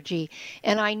of energy.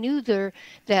 And I knew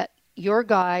that your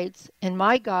guides and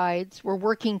my guides were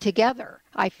working together.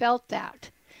 I felt that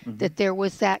there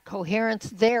was that coherence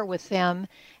there with them,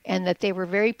 and that they were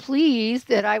very pleased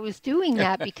that I was doing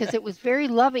that because it was very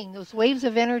loving. Those waves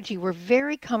of energy were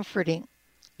very comforting.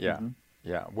 Yeah.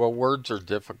 Yeah. Well, words are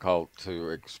difficult to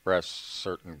express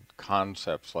certain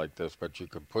concepts like this, but you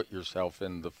could put yourself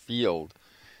in the field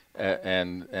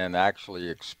and actually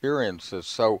experience this.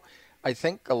 So I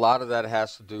think a lot of that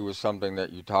has to do with something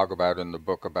that you talk about in the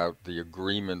book about the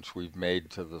agreements we've made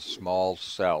to the small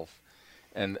self.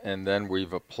 And then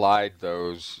we've applied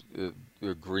those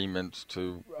agreements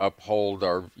to uphold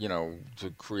our,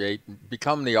 to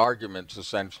become the arguments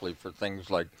essentially for things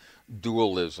like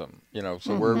dualism,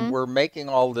 So we're making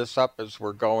all this up as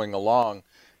we're going along,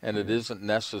 and it isn't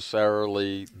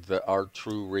necessarily our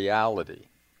true reality.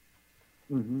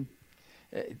 Does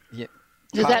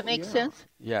that make sense?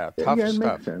 Yeah, tough it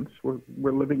stuff. Makes sense.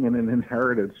 We're living in an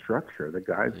inherited structure. The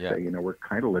guys say, we're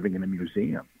kind of living in a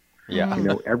museum.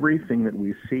 Yeah. Everything that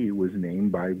we see was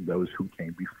named by those who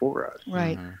came before us.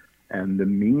 Right. And the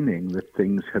meaning that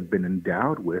things have been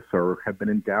endowed with or have been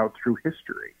endowed through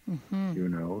history,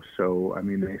 So, I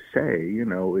mean, they say,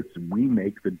 it's we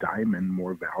make the diamond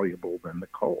more valuable than the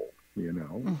coal,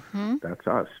 That's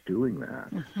us doing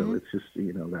that. So it's just,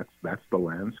 that's the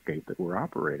landscape that we're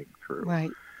operating through.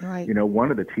 Right. One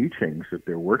of the teachings that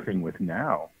they're working with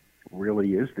now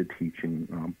really is the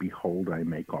teaching, behold, I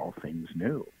make all things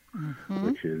new.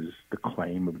 Which is the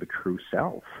claim of the true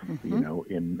self,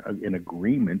 in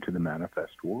agreement to the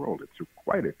manifest world. It's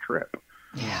quite a trip.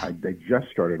 Yeah. They just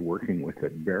started working with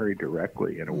it very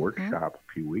directly in a workshop a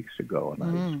few weeks ago, and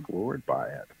I was floored by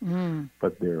it.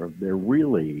 But they're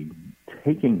really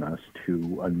taking us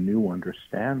to a new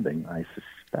understanding, I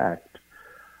suspect,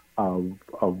 of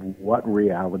what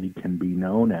reality can be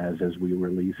known as we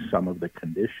release some of the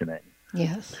conditioning.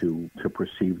 Yes. To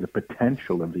perceive the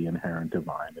potential of the inherent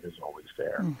divine that is always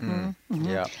there.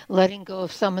 Yeah. Letting go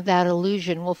of some of that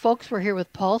illusion. Well, folks, we're here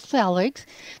with Paul Selig.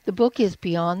 The book is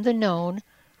Beyond the Known,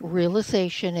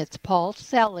 Realization. It's Paul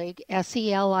Selig,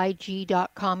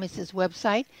 SELIG.com is his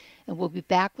website. And we'll be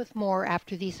back with more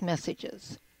after these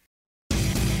messages.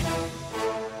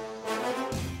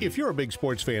 If you're a big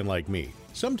sports fan like me,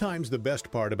 sometimes the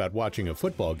best part about watching a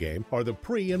football game are the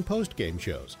pre- and post-game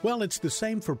shows. Well, it's the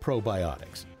same for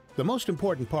probiotics. The most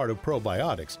important part of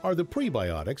probiotics are the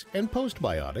prebiotics and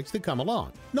postbiotics that come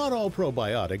along. Not all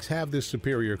probiotics have this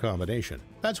superior combination.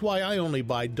 That's why I only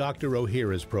buy Dr.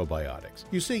 Ohhira's probiotics.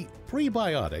 You see,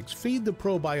 prebiotics feed the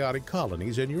probiotic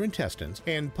colonies in your intestines,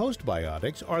 and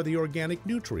postbiotics are the organic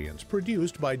nutrients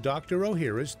produced by Dr.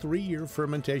 Ohhira's 3-year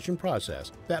fermentation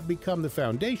process that become the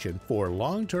foundation for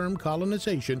long-term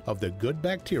colonization of the good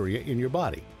bacteria in your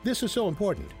body. This is so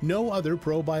important. No other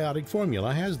probiotic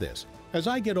formula has this. As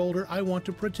I get older, I want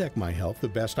to protect my health the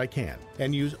best I can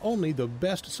and use only the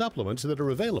best supplements that are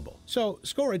available. So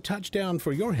score a touchdown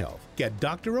for your health. Get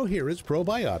Dr. Ohhira's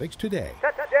probiotics today.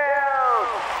 Touchdown!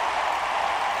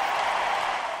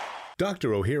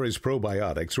 Dr. Ohhira's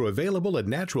probiotics are available at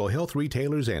natural health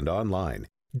retailers and online.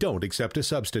 Don't accept a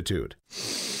substitute.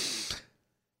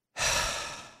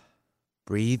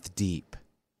 Breathe deep.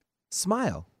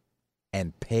 Smile.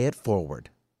 And pay it forward.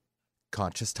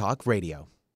 Conscious Talk Radio.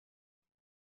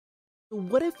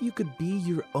 What if you could be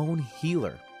your own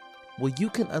healer? Well, you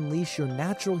can unleash your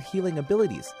natural healing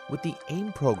abilities with the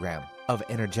AIM program of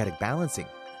energetic balancing.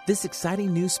 This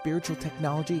exciting new spiritual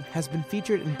technology has been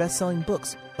featured in best-selling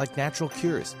books like Natural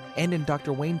Cures, and in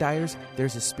Dr. Wayne Dyer's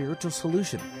There's a Spiritual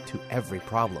Solution to Every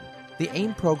Problem. The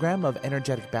AIM program of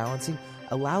energetic balancing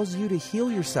allows you to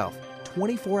heal yourself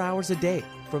 24 hours a day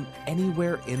from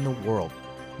anywhere in the world.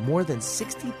 More than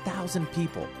 60,000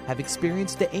 people have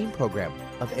experienced the AIM program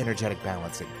of energetic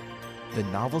balancing. The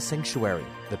novel Sanctuary,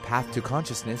 The Path to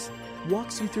Consciousness,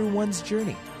 walks you through one's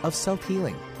journey of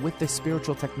self-healing with this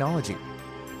spiritual technology.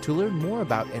 To learn more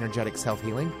about energetic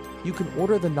self-healing, you can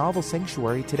order the novel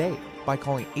Sanctuary today by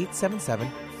calling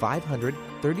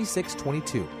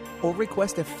 877-500-3622 or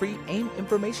request a free AIM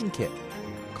information kit.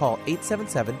 Call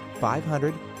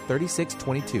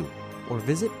 877-500-3622 or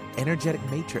visit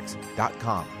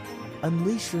energeticmatrix.com.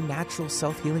 Unleash your natural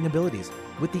self-healing abilities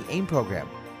with the AIM program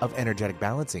of energetic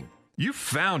balancing. You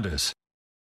found us.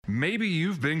 Maybe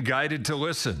you've been guided to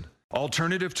listen.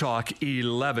 Alternative Talk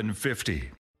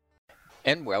 1150.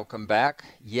 And welcome back.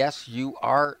 Yes, you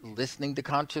are listening to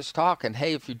Conscious Talk. And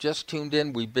hey, if you just tuned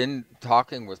in, we've been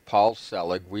talking with Paul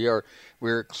Selig. We're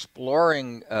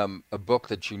exploring a book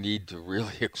that you need to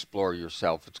really explore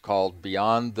yourself. It's called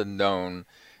Beyond the Known,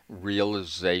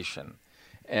 Realization.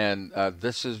 And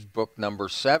this is book number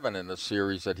 7 in the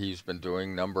series that he's been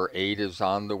doing. Number 8 is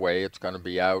on the way. It's going to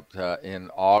be out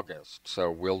in August, so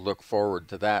we'll look forward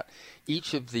to that.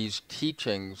 Each of these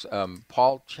teachings,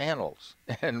 Paul channels.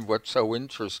 And what's so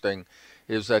interesting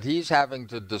is that he's having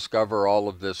to discover all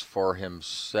of this for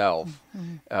himself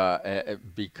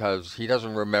because he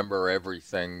doesn't remember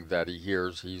everything that he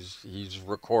hears. He's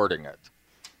recording it.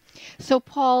 So,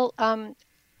 Paul,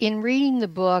 in reading the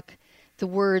book, the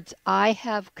words "I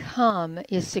have come"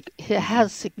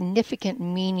 has significant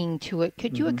meaning to it.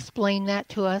 Could you explain that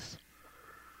to us?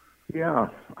 Yeah,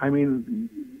 I mean,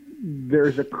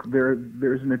 there's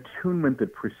an attunement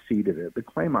that preceded it. The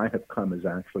claim "I have come" is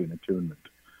actually an attunement,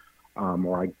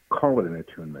 or I call it an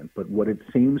attunement. But what it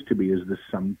seems to be is the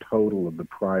sum total of the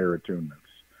prior attunements.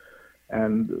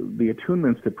 And the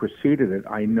attunements that preceded it,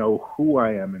 I know who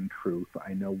I am in truth.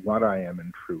 I know what I am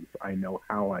in truth. I know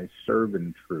how I serve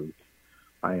in truth.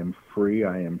 I am free,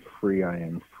 I am free, I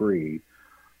am free.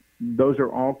 Those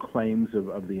are all claims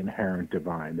of the inherent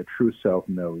divine. The true self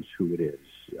knows who it is,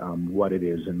 what it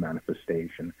is in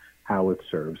manifestation, how it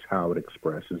serves, how it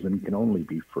expresses, and can only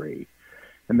be free.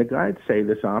 And the guides say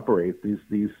this operates,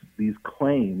 these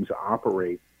claims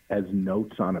operate as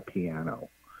notes on a piano.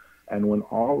 And when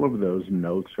all of those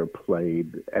notes are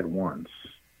played at once,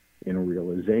 in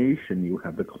realization, you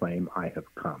have the claim, I have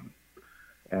come.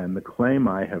 And the claim,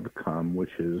 I have come,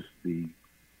 which is the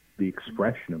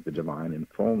expression of the divine in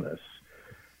fullness,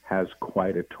 has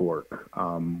quite a torque.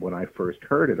 When I first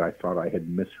heard it, I thought I had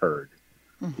misheard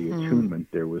the attunement.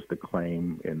 There was the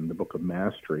claim in the Book of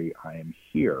Mastery, I am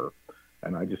here.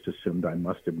 And I just assumed I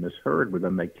must have misheard, but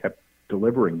then they kept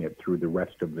delivering it through the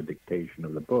rest of the dictation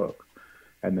of the book.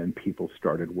 And then people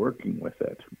started working with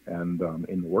it and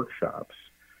in the workshops.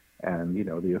 And,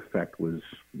 the effect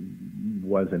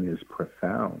wasn't as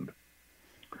profound.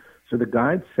 So the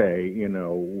guides say,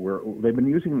 they've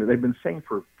been saying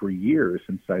for years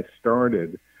since I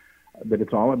started that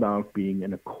it's all about being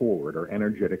in accord or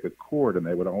energetic accord. And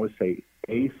they would always say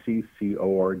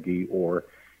ACCORD or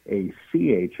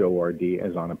ACHORD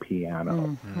as on a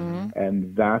piano. Mm-hmm.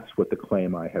 And that's what the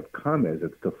claim I have come is.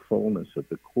 It's the fullness of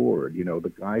the chord.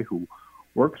 The guy who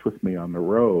works with me on the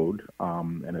road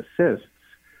and assists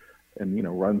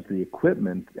and, runs the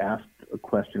equipment asked a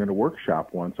question in a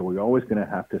workshop once. Are we always going to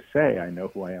have to say, I know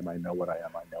who I am, I know what I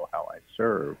am, I know how I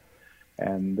serve?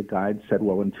 And the guide said,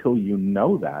 well, until you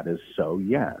know that is so,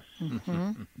 yes.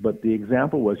 Mm-hmm. But the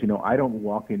example was, I don't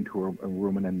walk into a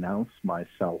room and announce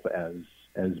myself as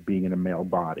being in a male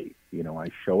body. I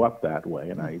show up that way,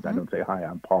 and I don't say, hi,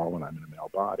 I'm Paul, and I'm in a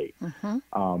male body.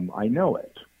 Mm-hmm. I know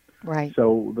it. Right.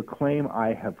 So the claim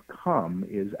I have come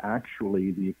is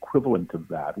actually the equivalent of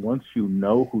that. Once you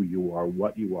know who you are,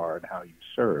 what you are, and how you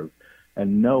serve,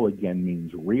 and know again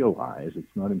means realize.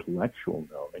 It's not intellectual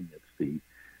knowing. It's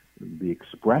the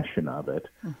expression of it.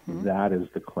 Mm-hmm. That is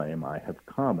the claim I have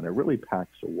come, and it really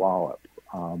packs a wallop.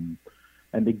 And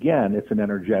again, it's an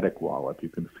energetic wallop. You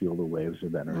can feel the waves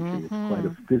of energy. Mm-hmm. It's quite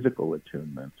a physical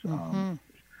attunement. Mm-hmm.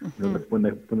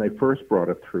 When they first brought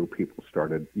it through, people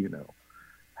started,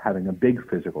 having a big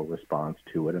physical response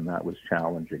to it, and that was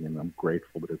challenging, and I'm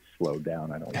grateful that it's slowed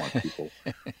down. I don't want people,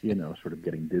 sort of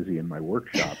getting dizzy in my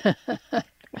workshop.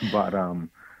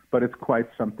 But it's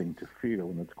quite something to feel,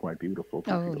 and it's quite beautiful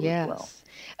to feel as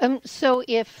well. So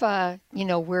if,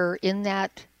 we're in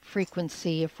that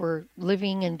frequency, if we're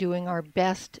living and doing our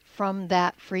best from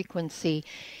that frequency,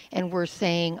 and we're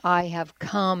saying, I have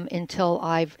come until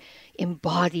I've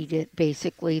embodied it,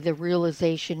 basically, the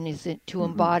realization is to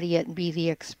embody it and be the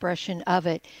expression of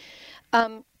it.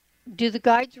 Do the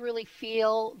guides really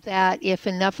feel that if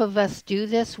enough of us do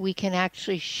this, we can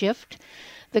actually shift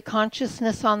the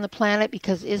consciousness on the planet?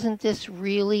 Because isn't this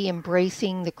really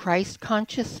embracing the Christ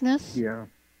consciousness? Yeah,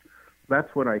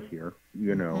 that's what I hear.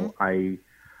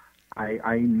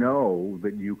 I know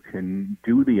that you can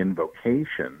do the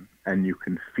invocation and you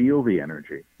can feel the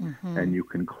energy and you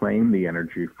can claim the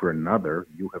energy for another.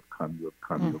 You have come, you have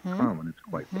come, you have come, and it's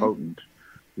quite potent,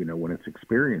 when it's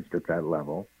experienced at that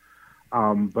level.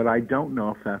 But I don't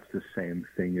know if that's the same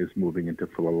thing as moving into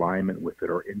full alignment with it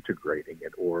or integrating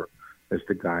it or, as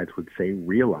the guides would say,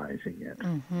 realizing it.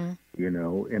 Mm-hmm.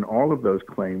 In all of those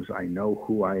claims, I know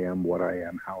who I am, what I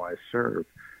am, how I serve.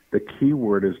 The key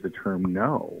word is the term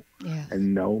know, yes.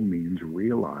 And know means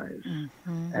realize.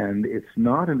 Mm-hmm. And it's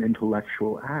not an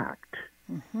intellectual act.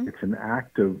 Mm-hmm. It's an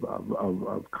act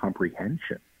of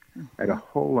comprehension at a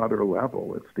whole other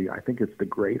level. I think it's the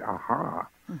great aha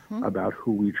about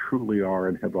who we truly are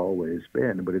and have always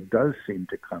been. But it does seem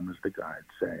to come, as the guides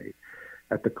say,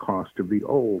 at the cost of the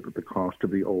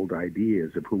old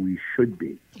ideas of who we should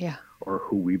be, or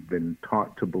who we've been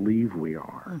taught to believe we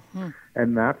are. Mm-hmm.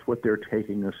 And that's what they're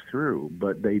taking us through.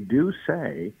 But they do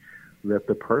say that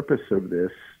the purpose of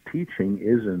this teaching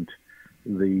isn't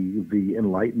the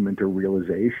enlightenment or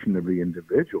realization of the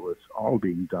individual. It's all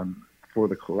being done for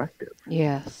the collective.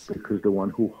 Yes. Because the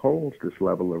one who holds this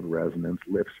level of resonance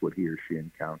lifts what he or she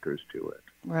encounters to it.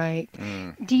 Right.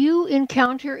 Do you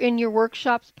encounter in your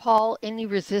workshops, Paul, any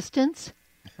resistance?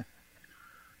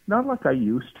 Not like I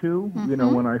used to.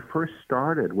 Mm-hmm. When I first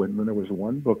started, when there was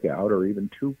one book out, or even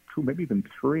two, maybe even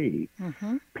three,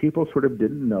 people sort of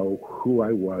didn't know who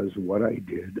I was, what I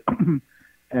did.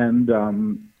 And,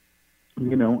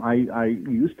 I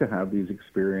used to have these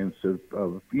experiences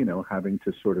of having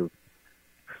to sort of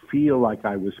feel like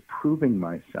I was proving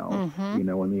myself, and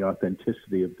the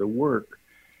authenticity of the work.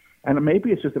 And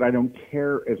maybe it's just that I don't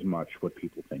care as much what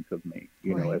people think of me,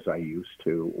 as I used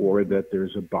to, or that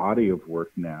there's a body of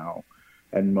work now.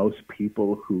 And most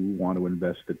people who want to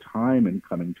invest the time in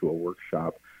coming to a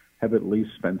workshop have at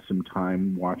least spent some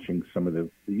time watching some of the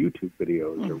YouTube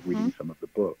videos or reading some of the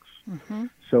books.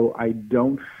 So I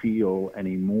don't feel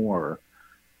anymore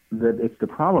that it's the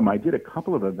problem. I did a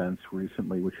couple of events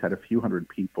recently which had a few hundred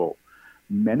people,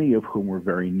 many of whom were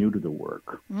very new to the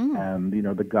work. And,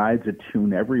 the guides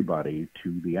attune everybody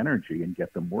to the energy and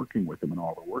get them working with them in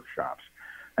all the workshops.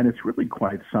 And it's really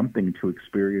quite something to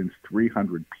experience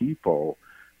 300 people,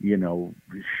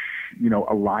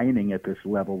 aligning at this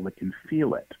level that can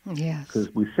feel it. Yes.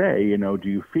 Because we say, do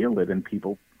you feel it? And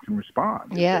people can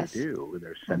respond. Yes. They do.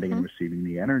 They're sending and receiving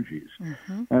the energies.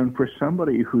 And for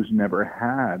somebody who's never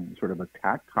had sort of a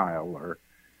tactile or,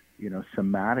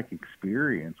 somatic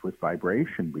experience with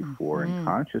vibration before and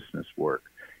consciousness work,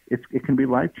 it can be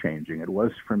life-changing. It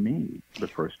was for me the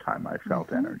first time I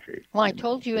felt energy. Well, I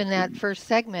told you in that first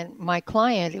segment, my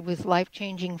client, it was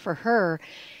life-changing for her,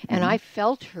 and I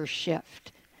felt her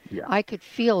shift. Yeah. I could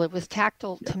feel it was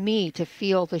tactile to me to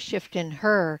feel the shift in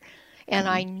her, and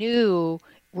I knew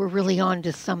we're really on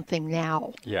to something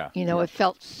now. Yeah. It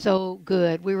felt so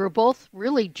good. We were both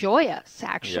really joyous,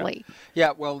 actually.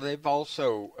 Yeah, well, they've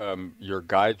also, your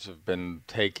guides have been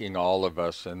taking all of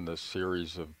us in this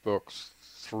series of books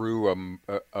through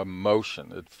a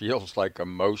motion. It feels like a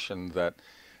motion that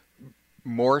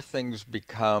more things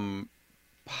become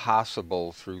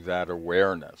possible through that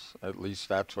awareness. At least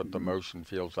that's what the motion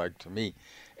feels like to me.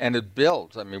 And it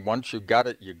builds. I mean, once you got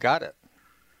it, you got it.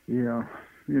 Yeah.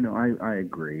 I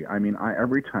agree. I mean,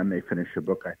 every time they finish a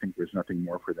book, I think there's nothing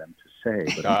more for them to say,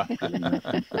 but I've been doing this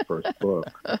since the first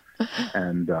book.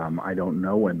 And I don't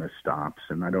know when this stops,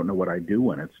 and I don't know what I do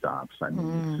when it stops. I mean,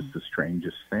 it's just the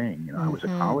strangest thing. I was a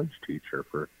college teacher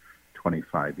for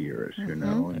 25 years, and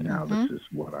now this is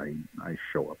what I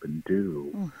show up and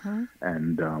do.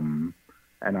 And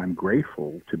I'm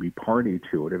grateful to be party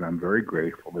to it, and I'm very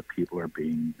grateful that people are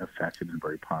being affected in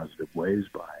very positive ways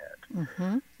by it.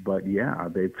 But yeah,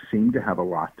 they seem to have a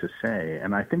lot to say,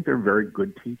 and I think they're very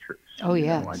good teachers. Oh,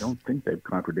 yes. I don't think they've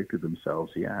contradicted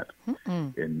themselves yet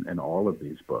in all of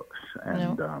these books.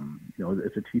 And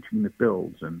it's a teaching that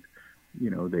builds, and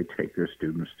they take their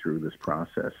students through this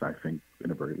process, I think,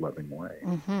 in a very loving way.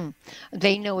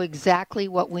 They know exactly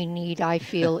what we need, I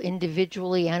feel,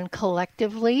 individually and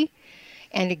collectively,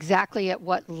 and exactly at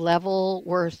what level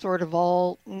we're sort of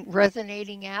all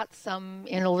resonating at, some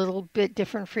in a little bit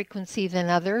different frequency than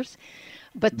others.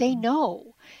 But they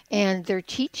know, and their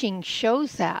teaching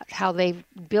shows that, how they've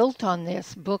built on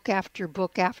this book after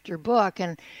book after book.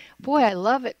 And boy, I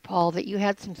love it, Paul, that you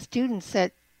had some students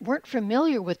that weren't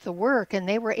familiar with the work, and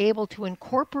they were able to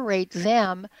incorporate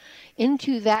them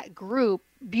into that group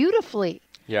beautifully.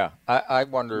 Yeah, I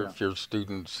wonder if your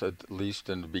students, at least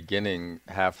in the beginning,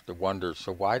 have to wonder,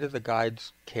 so why do the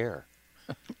guides care?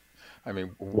 I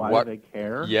mean, why do they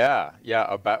care? Yeah,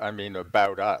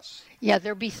 about us. Yeah,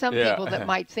 there'll be some people that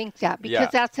might think that, because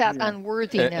that's that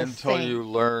unworthiness until thing. you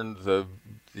learn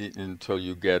until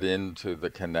you get into the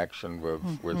connection with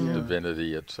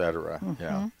divinity, etc.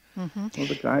 Yeah. Well,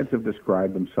 the guides have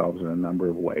described themselves in a number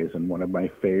of ways, and one of my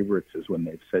favorites is when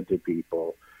they've said to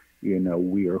people,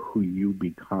 we are who you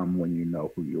become when you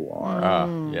know who you are.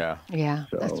 Yeah,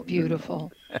 so, that's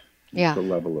beautiful. It's a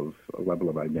level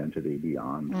of identity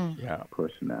beyond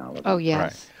personality. Oh, yes.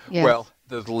 Right. Yes. Well,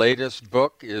 the latest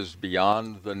book is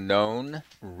Beyond the Known,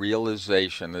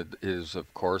 Realization. It is,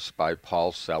 of course, by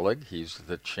Paul Selig. He's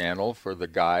the channel for the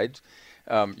guides.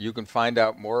 You can find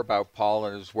out more about Paul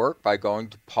and his work by going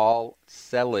to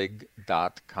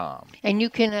paulselig.com. And you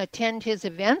can attend his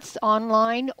events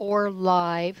online or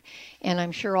live, and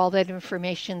I'm sure all that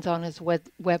information's on his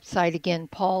website. Again,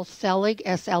 Paul Selig,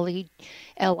 SLELIG.com.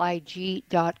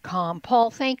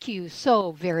 Paul, thank you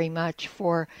so very much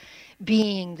for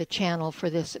being the channel for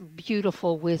this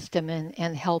beautiful wisdom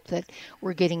and help that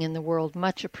we're getting in the world.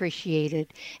 Much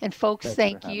appreciated. And folks,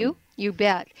 thank you. You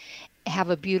bet.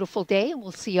 Have a beautiful day, and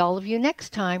we'll see all of you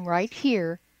next time right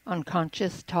here on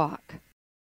Conscious Talk.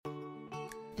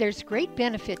 There's great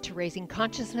benefit to raising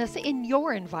consciousness in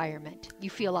your environment.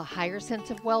 You feel a higher sense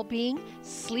of well-being,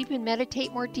 sleep and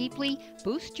meditate more deeply,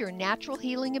 boost your natural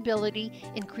healing ability,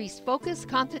 increase focus,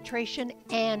 concentration,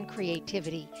 and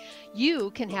creativity.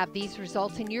 You can have these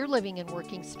results in your living and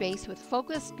working space with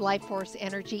Focused Life Force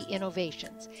Energy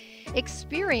Innovations.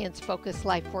 Experience Focused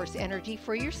Life Force Energy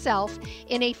for yourself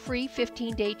in a free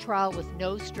 15-day trial with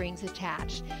no strings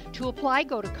attached. To apply,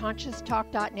 go to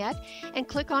ConsciousTalk.net and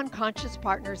click on Conscious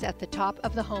Partners at the top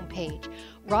of the homepage.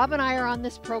 Rob and I are on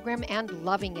this program and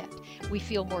loving it. We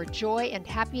feel more joy and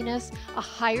happiness, a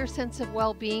higher sense of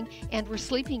well-being, and we're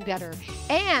sleeping better.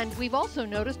 And we've also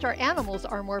noticed our animals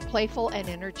are more playful and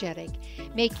energetic.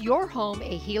 Make your home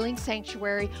a healing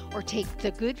sanctuary, or take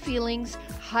the good feelings,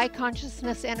 high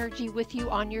consciousness energy with you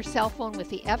on your cell phone with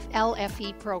the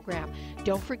FLFE program.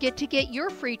 Don't forget to get your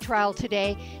free trial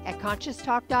today at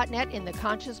ConsciousTalk.net in the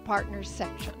Conscious Partners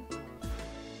section.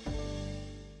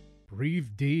 Breathe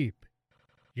deep.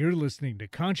 You're listening to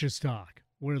Conscious Talk,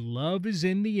 where love is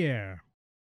in the air.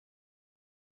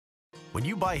 When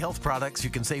you buy health products, you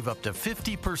can save up to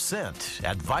 50%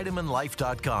 at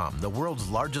vitaminlife.com, the world's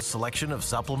largest selection of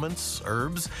supplements,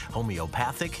 herbs,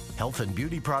 homeopathic, health and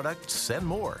beauty products, and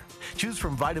more. Choose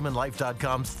from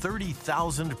vitaminlife.com's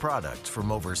 30,000 products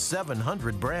from over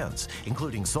 700 brands,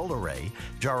 including Solaray,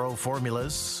 Jarrow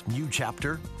Formulas, New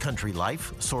Chapter, Country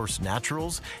Life, Source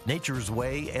Naturals, Nature's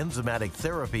Way, Enzymatic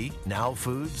Therapy, Now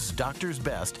Foods, Doctor's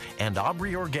Best, and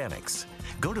Aubrey Organics.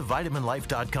 Go to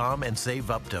vitaminlife.com and save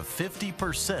up to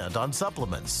 50% on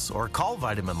supplements, or call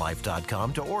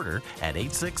vitaminlife.com to order at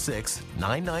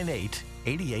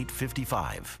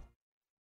 866-998-8855.